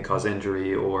that may cause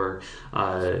injury or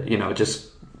just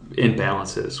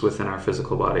imbalances within our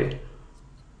physical body?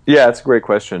 Yeah, that's a great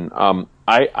question.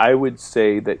 I would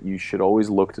say that you should always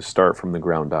look to start from the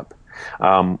ground up.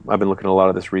 I've been looking at a lot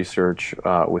of this research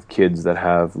with kids that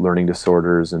have learning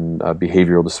disorders and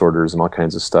behavioral disorders and all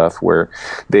kinds of stuff where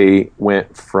they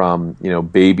went from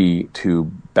baby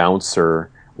to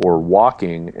bouncer or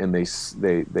walking, and they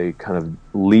kind of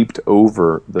leaped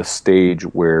over the stage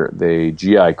where they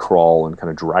GI crawl and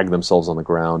kind of drag themselves on the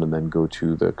ground and then go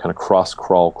to the kind of cross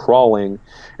crawling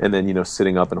and then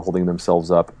sitting up and holding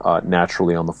themselves up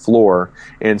naturally on the floor.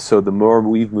 And so the more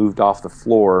we've moved off the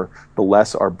floor, the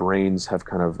less our brains have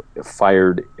kind of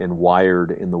fired and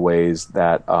wired in the ways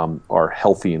that are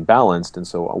healthy and balanced. And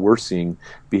so we're seeing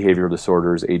behavioral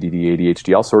disorders, ADD,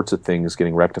 ADHD, all sorts of things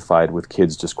getting rectified with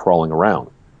kids just crawling around.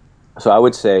 So I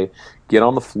would say get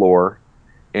on the floor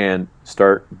and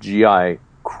start GI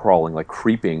crawling, like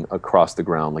creeping across the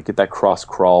ground. Like get that cross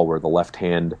crawl where the left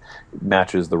hand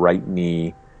matches the right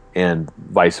knee and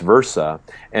vice versa.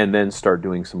 And then start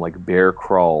doing some like bear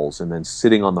crawls and then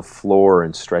sitting on the floor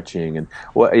and stretching. And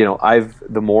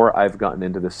the more I've gotten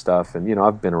into this stuff, and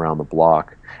I've been around the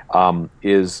block, I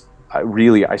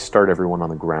start everyone on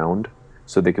the ground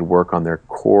so they could work on their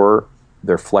core,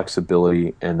 their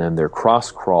flexibility, and then their cross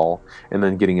crawl, and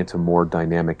then getting into more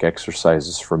dynamic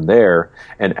exercises from there.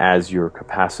 And as your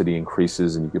capacity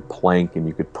increases and you could plank and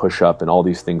you could push up and all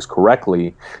these things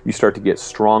correctly, you start to get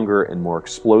stronger and more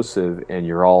explosive, and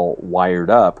you're all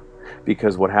wired up.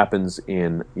 Because what happens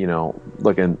this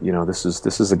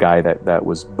is a guy that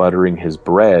was buttering his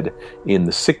bread in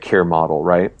the sick care model,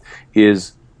 right?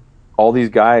 Is all these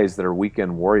guys that are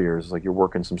weekend warriors, like you're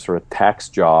working some sort of tax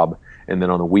job, and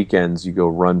then on the weekends you go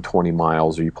run 20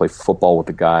 miles or you play football with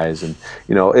the guys, and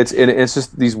it's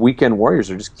just these weekend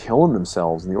warriors are just killing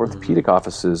themselves, and the orthopedic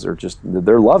offices are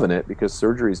they're loving it because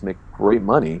surgeries make great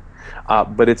money,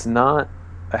 but it's not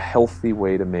a healthy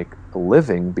way to make a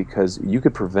living, because you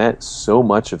could prevent so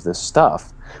much of this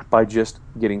stuff by just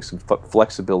getting some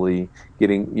flexibility,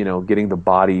 getting the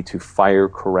body to fire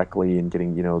correctly, and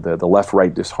getting the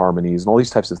left-right disharmonies and all these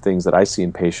types of things that I see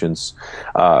in patients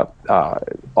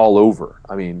all over.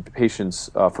 I mean, patients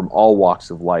from all walks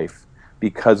of life,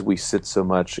 because we sit so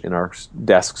much in our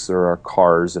desks or our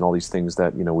cars and all these things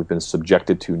that we've been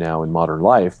subjected to now in modern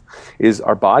life, is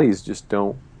our bodies just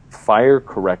don't fire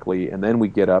correctly, and then we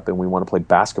get up and we want to play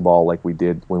basketball like we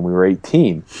did when we were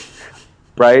 18.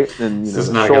 Right? And it's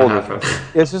just not going to happen.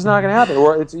 It's just not going to happen.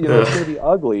 Or it's it's going to be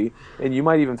ugly, and you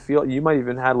might even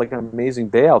had like an amazing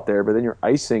day out there, but then you're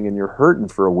icing and you're hurting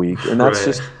for a week, and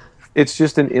that's it's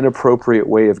just an inappropriate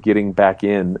way of getting back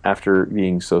in after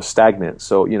being so stagnant.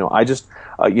 So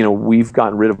we've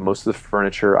gotten rid of most of the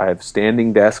furniture. I have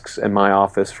standing desks in my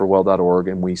office for well.org,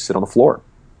 and we sit on the floor.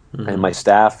 Mm-hmm. And my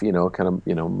staff, kind of,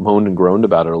 moaned and groaned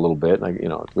about it a little bit. We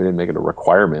didn't make it a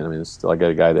requirement. I mean, it's still, I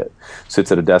got a guy that sits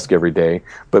at a desk every day,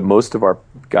 but most of our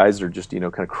guys are just, kind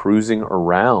of cruising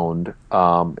around,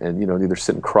 and, either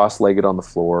sitting cross-legged on the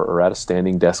floor or at a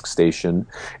standing desk station.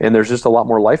 And there's just a lot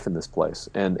more life in this place.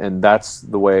 And that's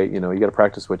the way, you got to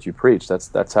practice what you preach.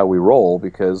 That's how we roll,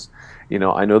 because,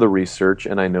 I know the research,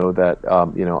 and I know that,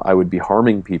 I would be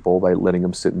harming people by letting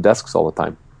them sit in desks all the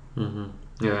time. Mm-hmm.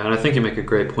 Yeah, and I think you make a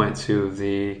great point too.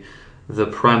 The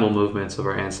primal movements of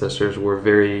our ancestors were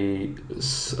very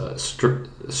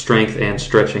strength and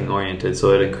stretching oriented,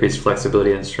 so it increased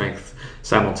flexibility and strength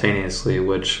simultaneously,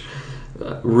 which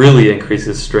really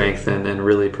increases strength and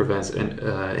really prevents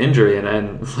injury.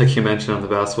 And like you mentioned on the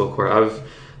basketball court, I've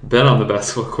been on the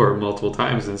basketball court multiple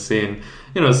times and seen,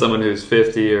 someone who's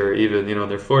 50 or even, in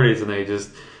their 40s, and they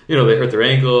just, they hurt their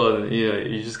ankle, and,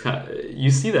 you just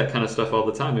you see that kind of stuff all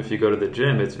the time. If you go to the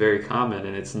gym, it's very common,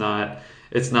 and it's not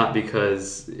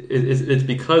because it's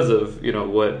because of,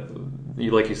 what,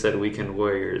 like you said, weekend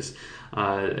warriors.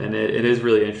 And it is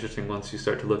really interesting once you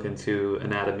start to look into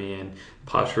anatomy and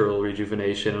postural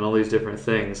rejuvenation and all these different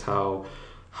things, how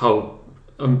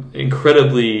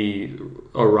incredibly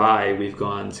awry we've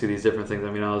gone to these different things.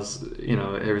 I mean, I was,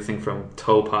 everything from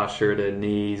toe posture to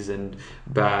knees and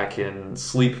back and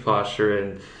sleep posture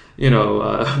and,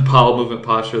 bowel movement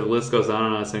posture. The list goes on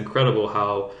and on. It's incredible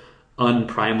how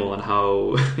unprimal and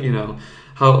how,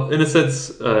 how, in a sense,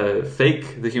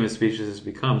 fake the human species has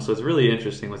become. So it's really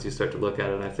interesting once you start to look at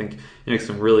it. And I think you make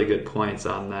some really good points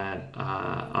on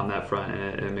that front,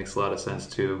 and it makes a lot of sense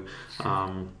to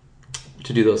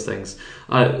do those things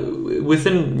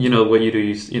within what you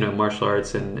do. Martial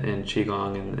arts and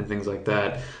qigong and things like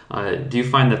that. Do you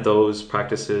find that those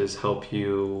practices help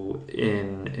you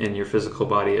in your physical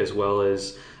body as well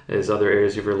as other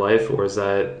areas of your life, or is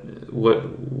that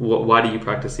why do you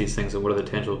practice these things, and what are the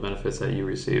tangible benefits that you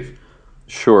receive?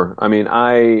 Sure. I mean,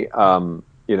 I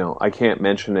can't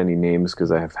mention any names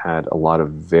because I have had a lot of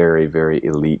very, very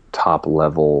elite, top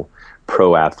level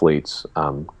pro athletes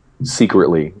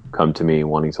secretly come to me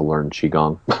wanting to learn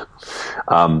qigong,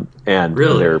 and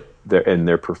really?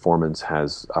 their performance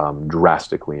has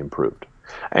drastically improved.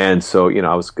 And so,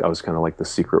 I was kind of like the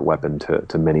secret weapon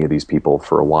to many of these people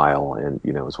for a while. And,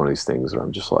 it's one of these things where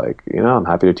I'm just like, I'm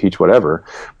happy to teach whatever,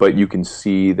 but you can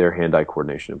see their hand-eye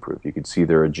coordination improve. You could see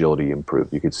their agility improve.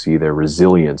 You could see their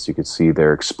resilience. You could see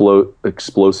their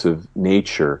explosive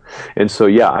nature. And so,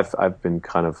 yeah, I've been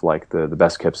kind of like the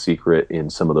best kept secret in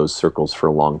some of those circles for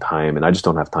a long time. And I just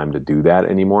don't have time to do that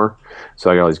anymore.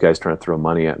 So I got all these guys trying to throw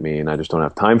money at me, and I just don't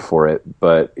have time for it.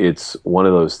 But it's one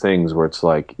of those things where it's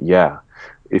like, yeah,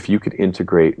 if you could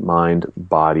integrate mind,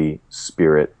 body,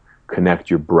 spirit, connect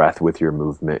your breath with your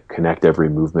movement, connect every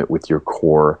movement with your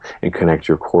core, and connect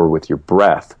your core with your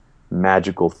breath,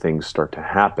 magical things start to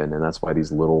happen. And that's why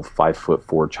these little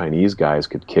 5'4" Chinese guys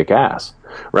could kick ass,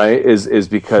 right? Is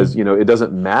because, it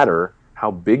doesn't matter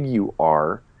how big you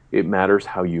are, it matters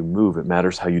how you move, it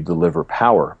matters how you deliver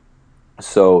power.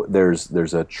 So there's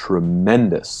a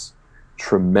tremendous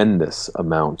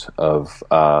amount of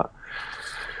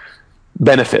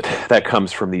benefit that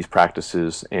comes from these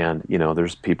practices, and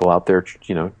there's people out there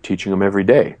teaching them every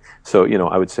day. So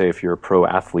I would say if you're a pro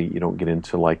athlete, you don't get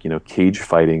into like cage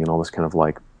fighting and all this kind of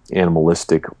like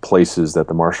animalistic places that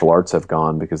the martial arts have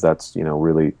gone, because that's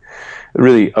really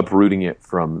uprooting it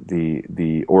from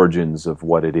the origins of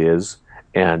what it is.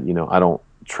 And I don't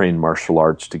train martial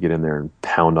arts to get in there and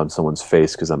pound on someone's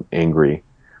face because I'm angry,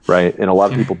 right? And a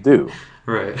lot of people do.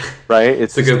 Right.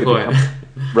 It's a good point.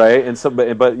 Right. And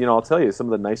but I'll tell you, some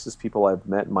of the nicest people I've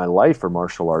met in my life are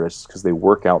martial artists because they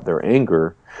work out their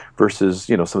anger, versus,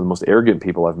 some of the most arrogant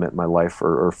people I've met in my life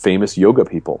are famous yoga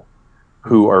people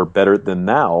who are better than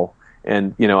thou.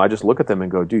 And, I just look at them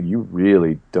and go, dude, you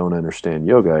really don't understand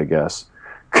yoga, I guess.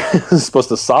 It's supposed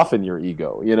to soften your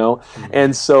ego, Mm-hmm.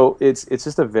 And so it's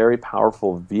just a very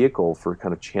powerful vehicle for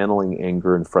kind of channeling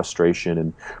anger and frustration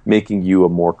and making you a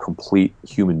more complete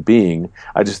human being.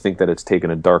 I just think that it's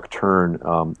taken a dark turn,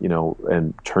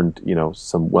 and turned,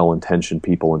 some well-intentioned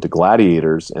people into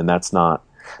gladiators, and that's not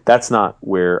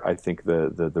where I think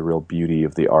the real beauty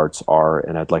of the arts are.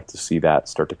 And I'd like to see that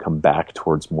start to come back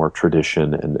towards more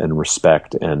tradition and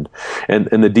respect and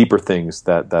the deeper things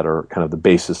that are kind of the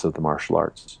basis of the martial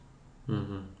arts.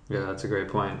 Mm-hmm. Yeah, that's a great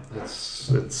point.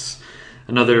 It's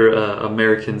another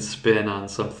American spin on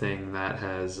something that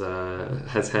has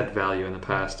had value in the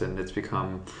past, and it's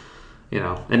become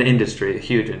an industry, a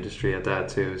huge industry at that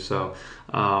too. So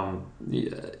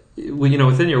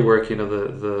within your work,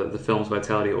 the film's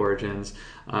Vitality Origins,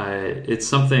 it's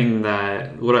something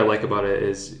that what I like about it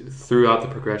is throughout the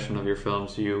progression of your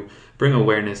films, you bring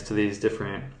awareness to these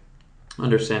different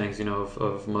understandings,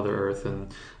 of Mother Earth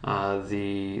and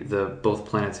the both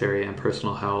planetary and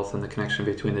personal health and the connection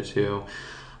between the two.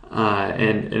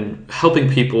 And helping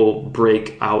people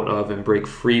break out of and break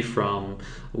free from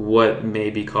what may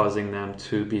be causing them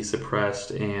to be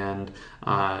suppressed and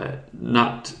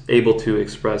not able to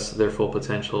express their full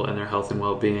potential and their health and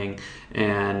well-being.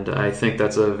 And I think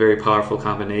that's a very powerful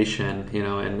combination,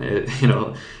 and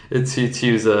it's to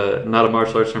use not a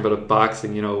martial arts term, but a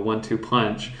boxing, 1-2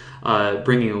 punch,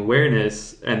 bringing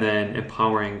awareness and then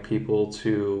empowering people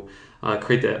to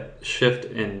create that shift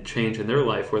and change in their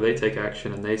life where they take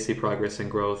action and they see progress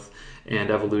and growth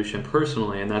and evolution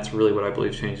personally. And that's really what I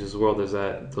believe changes the world, is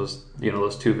that those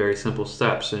two very simple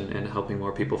steps, and helping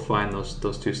more people find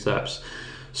those two steps.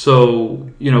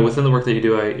 So, within the work that you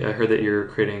do, I heard that you're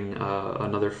creating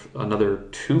another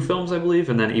 2 films, I believe,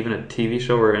 and then even a TV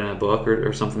show or in a book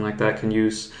or something like that. Can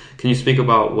you speak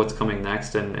about what's coming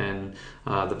next and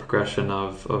the progression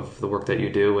of the work that you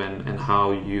do, and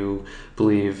how you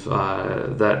believe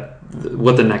that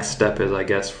what the next step is, I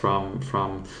guess, from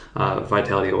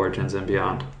Vitality Origins and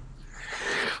beyond?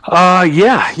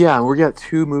 Yeah. We got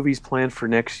 2 movies planned for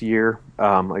next year.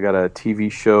 I got a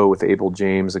TV show with Abel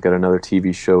James. I got another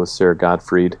TV show with Sarah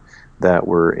Gottfried that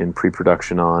we're in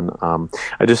pre-production on.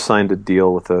 I just signed a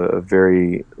deal with a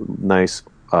very nice,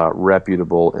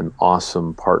 reputable, and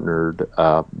awesome partnered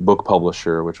book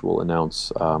publisher, which we'll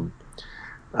announce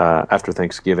after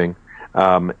Thanksgiving.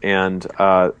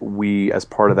 We, as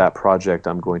part of that project,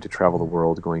 I'm going to travel the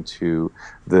world, going to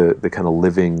the kind of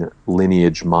living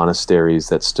lineage monasteries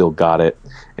that still got it,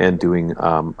 and doing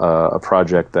a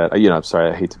project that, I'm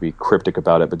sorry, I hate to be cryptic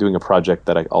about it, but doing a project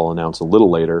that I'll announce a little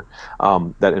later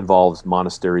that involves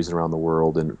monasteries around the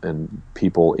world and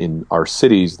people in our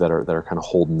cities that are kind of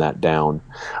holding that down.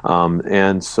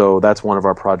 And so that's one of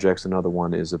our projects. Another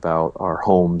one is about our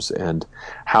homes and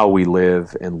how we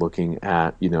live, and looking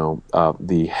at,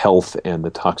 the health and the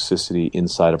toxicity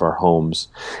inside of our homes,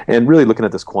 and really looking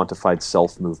at this quantified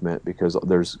self movement, because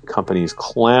there's companies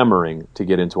clamoring to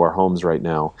get into our homes right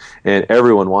now, and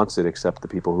everyone wants it except the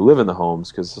people who live in the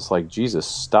homes, because it's like, Jesus,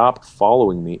 stop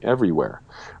following me everywhere,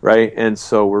 right? And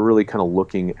so we're really kind of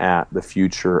looking at the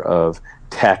future of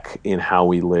tech in how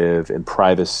we live, and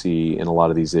privacy, and a lot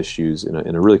of these issues in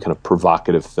a really kind of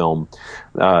provocative film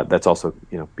that's also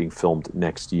being filmed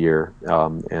next year,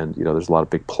 and there's a lot of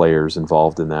big players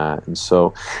involved in that. And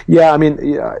so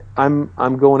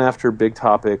I'm going after big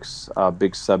topics,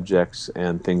 big subjects,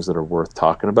 and things that are worth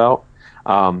talking about.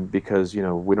 Because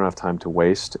we don't have time to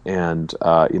waste, and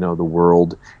the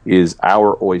world is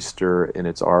our oyster, and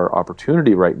it's our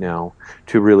opportunity right now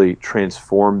to really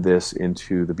transform this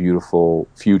into the beautiful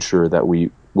future that we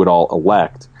would all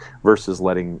elect, versus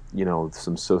letting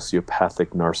some sociopathic,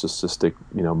 narcissistic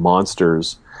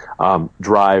monsters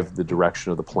drive the direction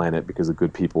of the planet, because the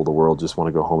good people of the world just want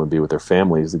to go home and be with their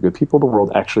families. The good people of the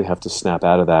world actually have to snap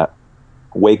out of that,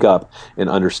 wake up, and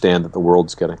understand that the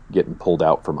world's getting pulled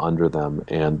out from under them,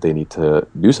 and they need to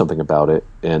do something about it.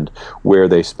 And where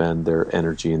they spend their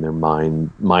energy and their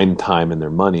mind time and their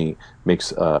money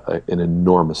makes an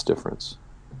enormous difference.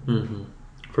 Mm-hmm.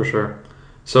 For sure.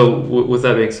 So with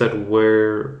that being said,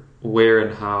 where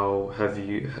and how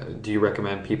do you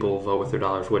recommend people vote with their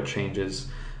dollars? What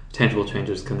tangible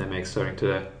changes can they make starting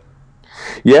today?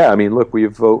 Yeah, look, we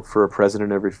vote for a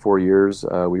president every 4 years.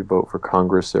 We vote for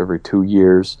Congress every 2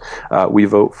 years. We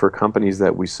vote for companies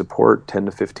that we support 10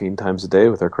 to 15 times a day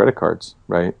with our credit cards,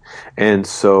 right? And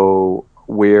so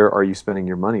where are you spending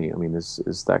your money?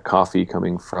 Is that coffee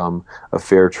coming from a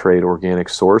fair trade organic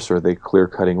source, or are they clear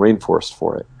cutting rainforest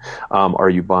for it? Are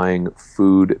you buying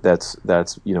food that's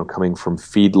coming from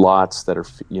feedlots that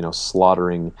are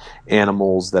slaughtering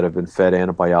animals that have been fed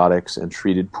antibiotics and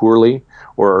treated poorly,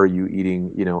 or are you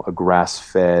eating a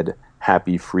grass-fed,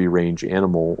 happy, free-range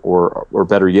animal, or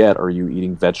better yet, are you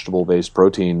eating vegetable-based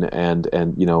protein and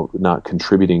not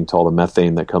contributing to all the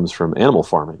methane that comes from animal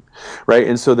farming, right?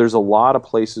 And so there's a lot of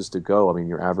places to go.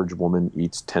 Your average woman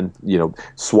eats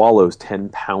swallows 10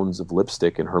 pounds of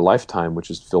lipstick in her lifetime,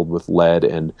 which is filled with lead.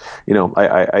 And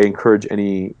I encourage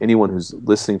anyone who's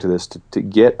listening to this to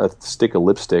get a stick of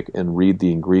lipstick and read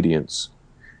the ingredients.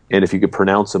 And if you could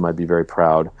pronounce them, I'd be very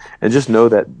proud. And just know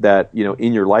that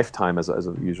in your lifetime, as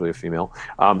usually a female,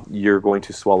 you're going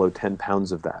to swallow 10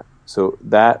 pounds of that. So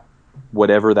that,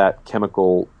 whatever that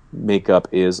chemical makeup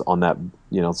is on that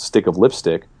stick of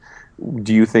lipstick,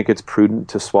 do you think it's prudent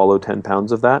to swallow 10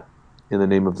 pounds of that in the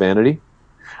name of vanity?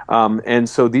 And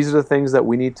so these are the things that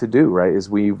we need to do, right? Is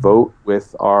we vote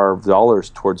with our dollars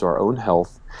towards our own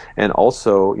health. And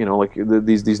also, like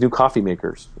these new coffee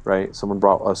makers, right? Someone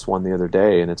brought us one the other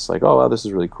day, and it's like, oh, wow, this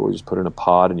is really cool. You just put it in a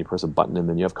pod and you press a button and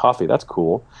then you have coffee. That's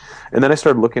cool. And then I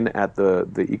started looking at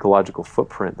the ecological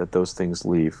footprint that those things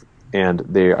leave.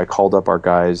 And I called up our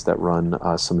guys that run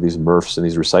some of these MRFs and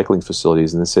these recycling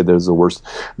facilities, and they said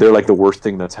they're like the worst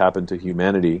thing that's happened to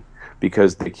humanity,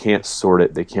 because they can't sort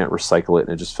it, they can't recycle it,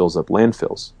 and it just fills up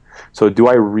landfills. So do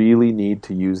I really need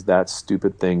to use that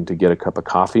stupid thing to get a cup of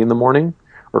coffee in the morning?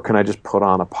 Or can I just put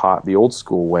on a pot the old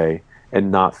school way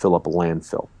and not fill up a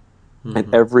landfill? Mm-hmm.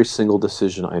 And every single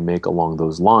decision I make along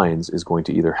those lines is going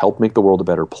to either help make the world a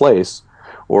better place,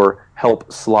 or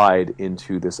help slide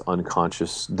into this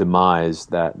unconscious demise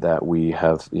that we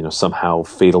have, somehow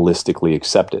fatalistically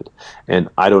accepted. And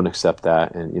I don't accept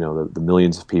that. And, the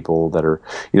millions of people that are,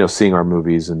 seeing our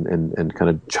movies and kind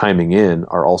of chiming in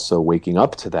are also waking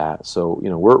up to that. So,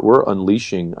 we're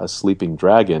unleashing a sleeping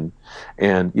dragon,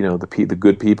 and, the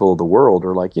good people of the world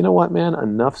are like, you know what, man,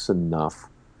 enough's enough.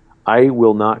 I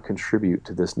will not contribute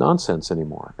to this nonsense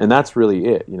anymore. And that's really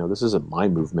it. This isn't my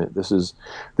movement. This is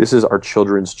our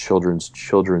children's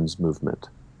movement.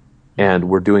 And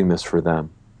we're doing this for them.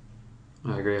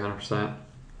 I agree 100%.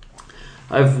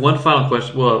 I have one final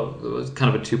question. Well, it was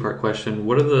kind of a two-part question.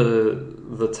 What are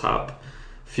the top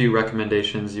few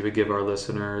recommendations you would give our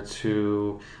listener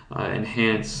to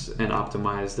enhance and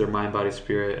optimize their mind, body,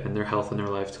 spirit, and their health in their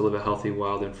life to live a healthy,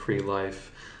 wild, and free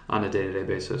life on a day-to-day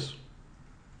basis?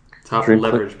 Top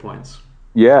leverage points.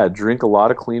 Yeah, drink a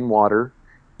lot of clean water.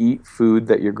 Eat food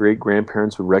that your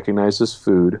great-grandparents would recognize as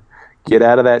food. Get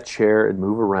out of that chair and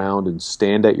move around and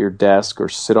stand at your desk or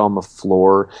sit on the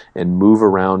floor and move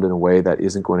around in a way that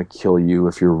isn't going to kill you.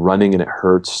 If you're running and it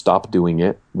hurts, stop doing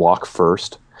it. Walk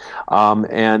first.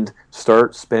 And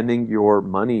start spending your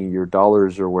money, your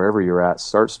dollars, or wherever you're at.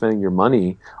 Start spending your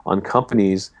money on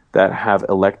companies that have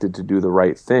elected to do the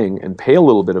right thing and pay a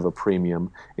little bit of a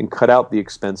premium and cut out the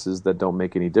expenses that don't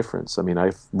make any difference. I mean,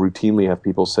 I routinely have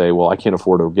people say, well, I can't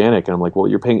afford organic. And I'm like, well,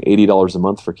 you're paying $80 a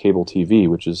month for cable TV,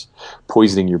 which is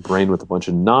poisoning your brain with a bunch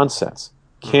of nonsense.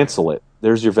 Cancel it.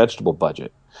 There's your vegetable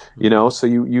budget. So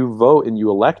you vote and you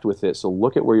elect with it. So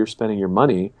look at where you're spending your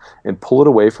money and pull it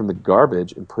away from the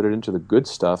garbage and put it into the good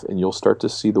stuff, and you'll start to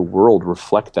see the world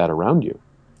reflect that around you.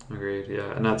 Agreed,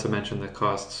 yeah. And not to mention the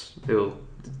costs. It'll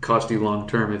cost you long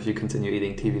term if you continue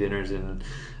eating TV dinners and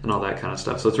all that kind of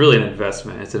stuff. So it's really an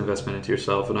investment. It's an investment into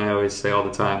yourself. And I always say all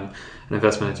the time, an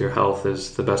investment into your health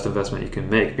is the best investment you can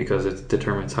make, because it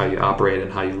determines how you operate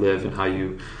and how you live and how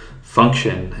you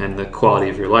function and the quality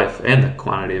of your life and the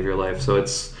quantity of your life. So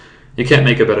you can't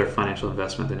make a better financial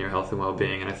investment than your health and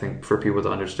well-being. And I think for people to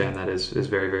understand that is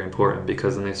very, very important,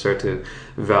 because then they start to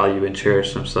value and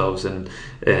cherish themselves and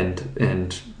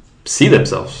see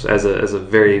themselves as a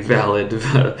very valid,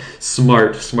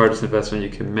 smartest investment you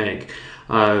can make.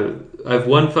 I have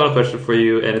one final question for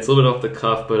you, and it's a little bit off the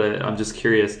cuff, but I'm just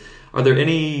curious. Are there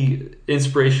any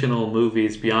inspirational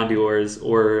movies beyond yours,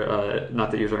 or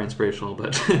not that yours are inspirational,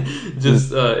 but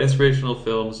just inspirational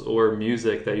films or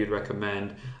music that you'd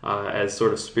recommend as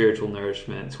sort of spiritual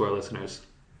nourishment to our listeners?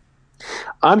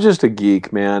 I'm just a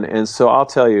geek, man. And so I'll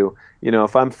tell you,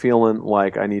 if I'm feeling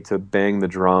like I need to bang the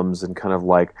drums and kind of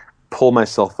like pull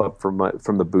myself up from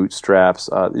the bootstraps,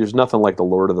 there's nothing like the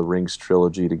Lord of the Rings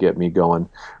trilogy to get me going,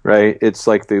 right? It's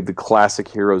like the classic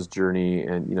hero's journey,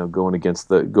 and going against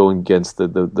the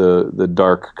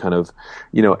dark kind of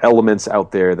elements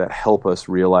out there that help us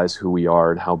realize who we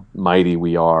are and how mighty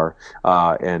we are,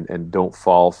 and don't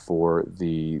fall for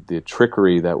the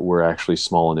trickery that we're actually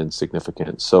small and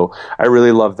insignificant. So I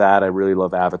really love that. I really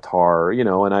love Avatar,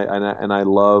 and I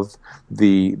love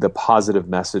the positive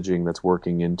messaging that's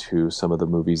working into some of the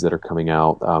movies that are coming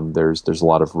out. There's a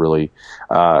lot of really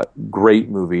great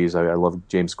movies. I love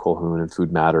James Colquhoun and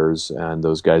Food Matters, and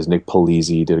those guys. Nick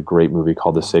Polizzi did a great movie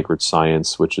called The Sacred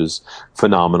Science, which is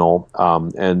phenomenal.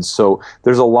 And so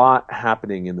there's a lot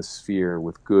happening in the sphere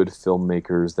with good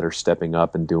filmmakers that are stepping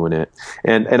up and doing it.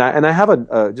 And I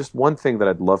have just one thing that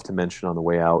I'd love to mention on the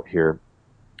way out here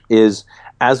is,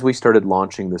 as we started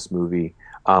launching this movie,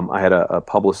 I had a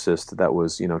publicist that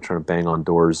was, trying to bang on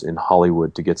doors in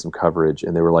Hollywood to get some coverage,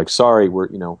 and they were like, "Sorry,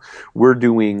 we're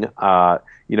doing,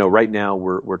 right now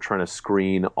we're trying to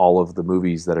screen all of the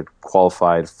movies that are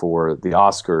qualified for the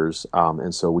Oscars,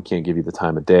 and so we can't give you the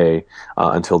time of day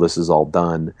until this is all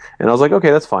done." And I was like,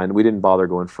 "Okay, that's fine." We didn't bother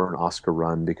going for an Oscar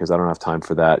run because I don't have time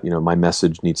for that. My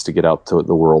message needs to get out to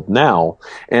the world now.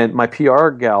 And my PR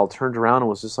gal turned around and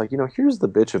was just like, "Here's the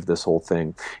bitch of this whole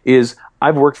thing is."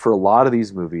 I've worked for a lot of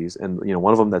these movies, and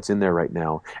one of them that's in there right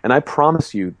now. And I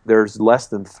promise you, there's less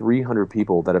than 300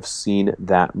 people that have seen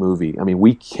that movie. I mean,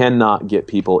 we cannot get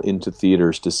people into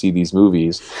theaters to see these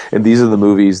movies, and these are the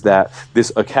movies that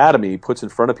this Academy puts in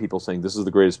front of people, saying this is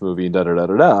the greatest movie, and da da da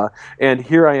da da. And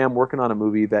here I am working on a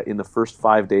movie that in the first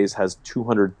 5 days has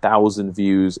 200,000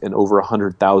 views and over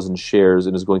 100,000 shares,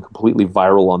 and is going completely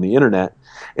viral on the internet.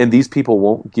 And these people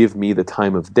won't give me the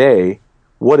time of day.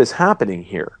 What is happening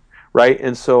here? Right.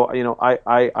 And so,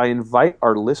 I invite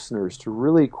our listeners to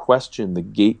really question the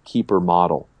gatekeeper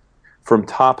model. from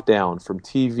top down, from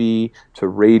TV to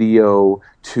radio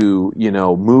to,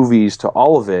 movies to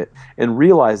all of it, and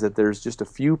realize that there's just a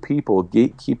few people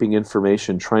gatekeeping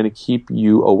information, trying to keep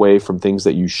you away from things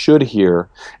that you should hear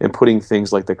and putting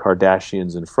things like the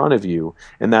Kardashians in front of you.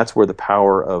 And that's where the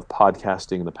power of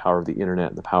podcasting and the power of the internet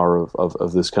and the power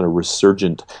of this kind of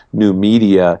resurgent new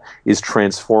media is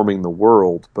transforming the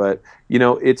world. But,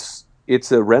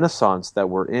 it's a renaissance that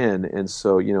we're in, and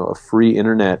so a free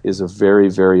internet is a very,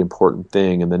 very important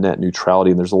thing, and the net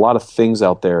neutrality. And there's a lot of things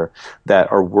out there that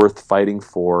are worth fighting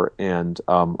for, and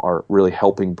are really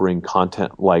helping bring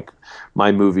content like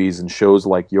my movies and shows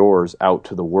like yours out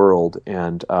to the world.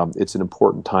 And it's an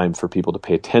important time for people to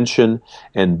pay attention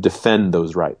and defend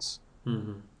those rights.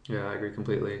 Mm-hmm. Yeah, I agree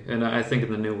completely. And I think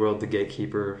in the new world, the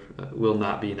gatekeeper will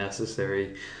not be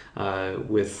necessary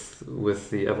with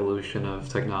the evolution of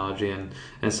technology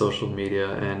and social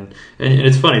media. And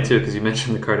it's funny, too, because you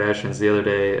mentioned the Kardashians the other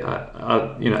day.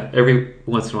 Every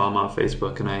once in a while I'm on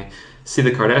Facebook and I see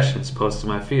the Kardashians post to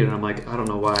my feed. And I'm like, I don't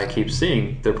know why I keep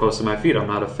seeing their posts to my feed. I'm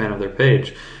not a fan of their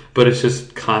page. But it's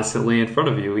just constantly in front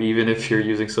of you, even if you're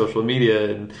using social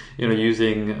media and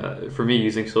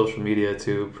using social media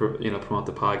to promote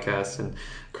the podcast and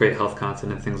create health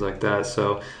content and things like that.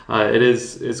 So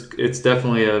it's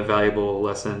definitely a valuable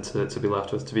lesson to be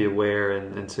left with, to be aware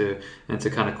and to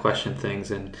kind of question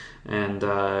things and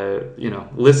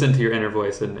listen to your inner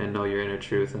voice and know your inner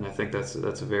truth. And I think that's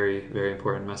a very, very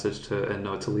important message and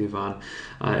note to leave on.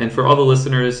 And for all the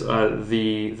listeners,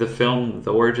 the film,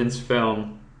 the Origins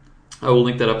film, I will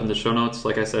link that up in the show notes.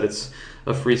 Like I said, it's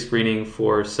a free screening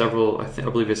for several, I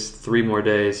believe it's 3 more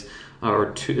days.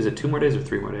 Or two, is it 2 more days or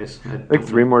 3 more days? I think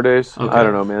 3 more days. Okay. I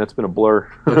don't know, man. It's been a blur.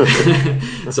 Okay.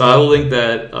 So I will link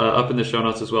that up in the show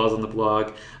notes as well as on the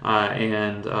blog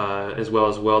and as well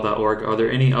as well.org. Are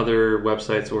there any other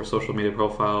websites or social media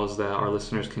profiles that our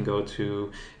listeners can go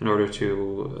to in order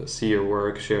to see your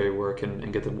work, share your work,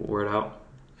 and get the word out?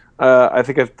 I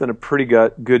think I've done a pretty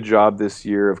good job this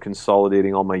year of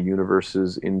consolidating all my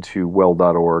universes into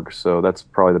well.org. So that's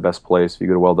probably the best place. If you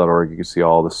go to well.org, you can see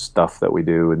all the stuff that we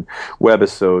do and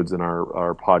webisodes and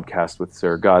our podcast with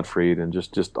Sarah Gottfried and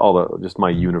just my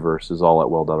universe is all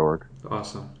at well.org.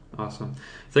 Awesome.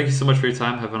 Thank you so much for your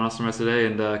time. Have an awesome rest of the day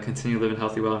and continue living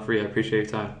healthy, well, and free. I appreciate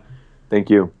your time. Thank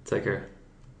you. Take care.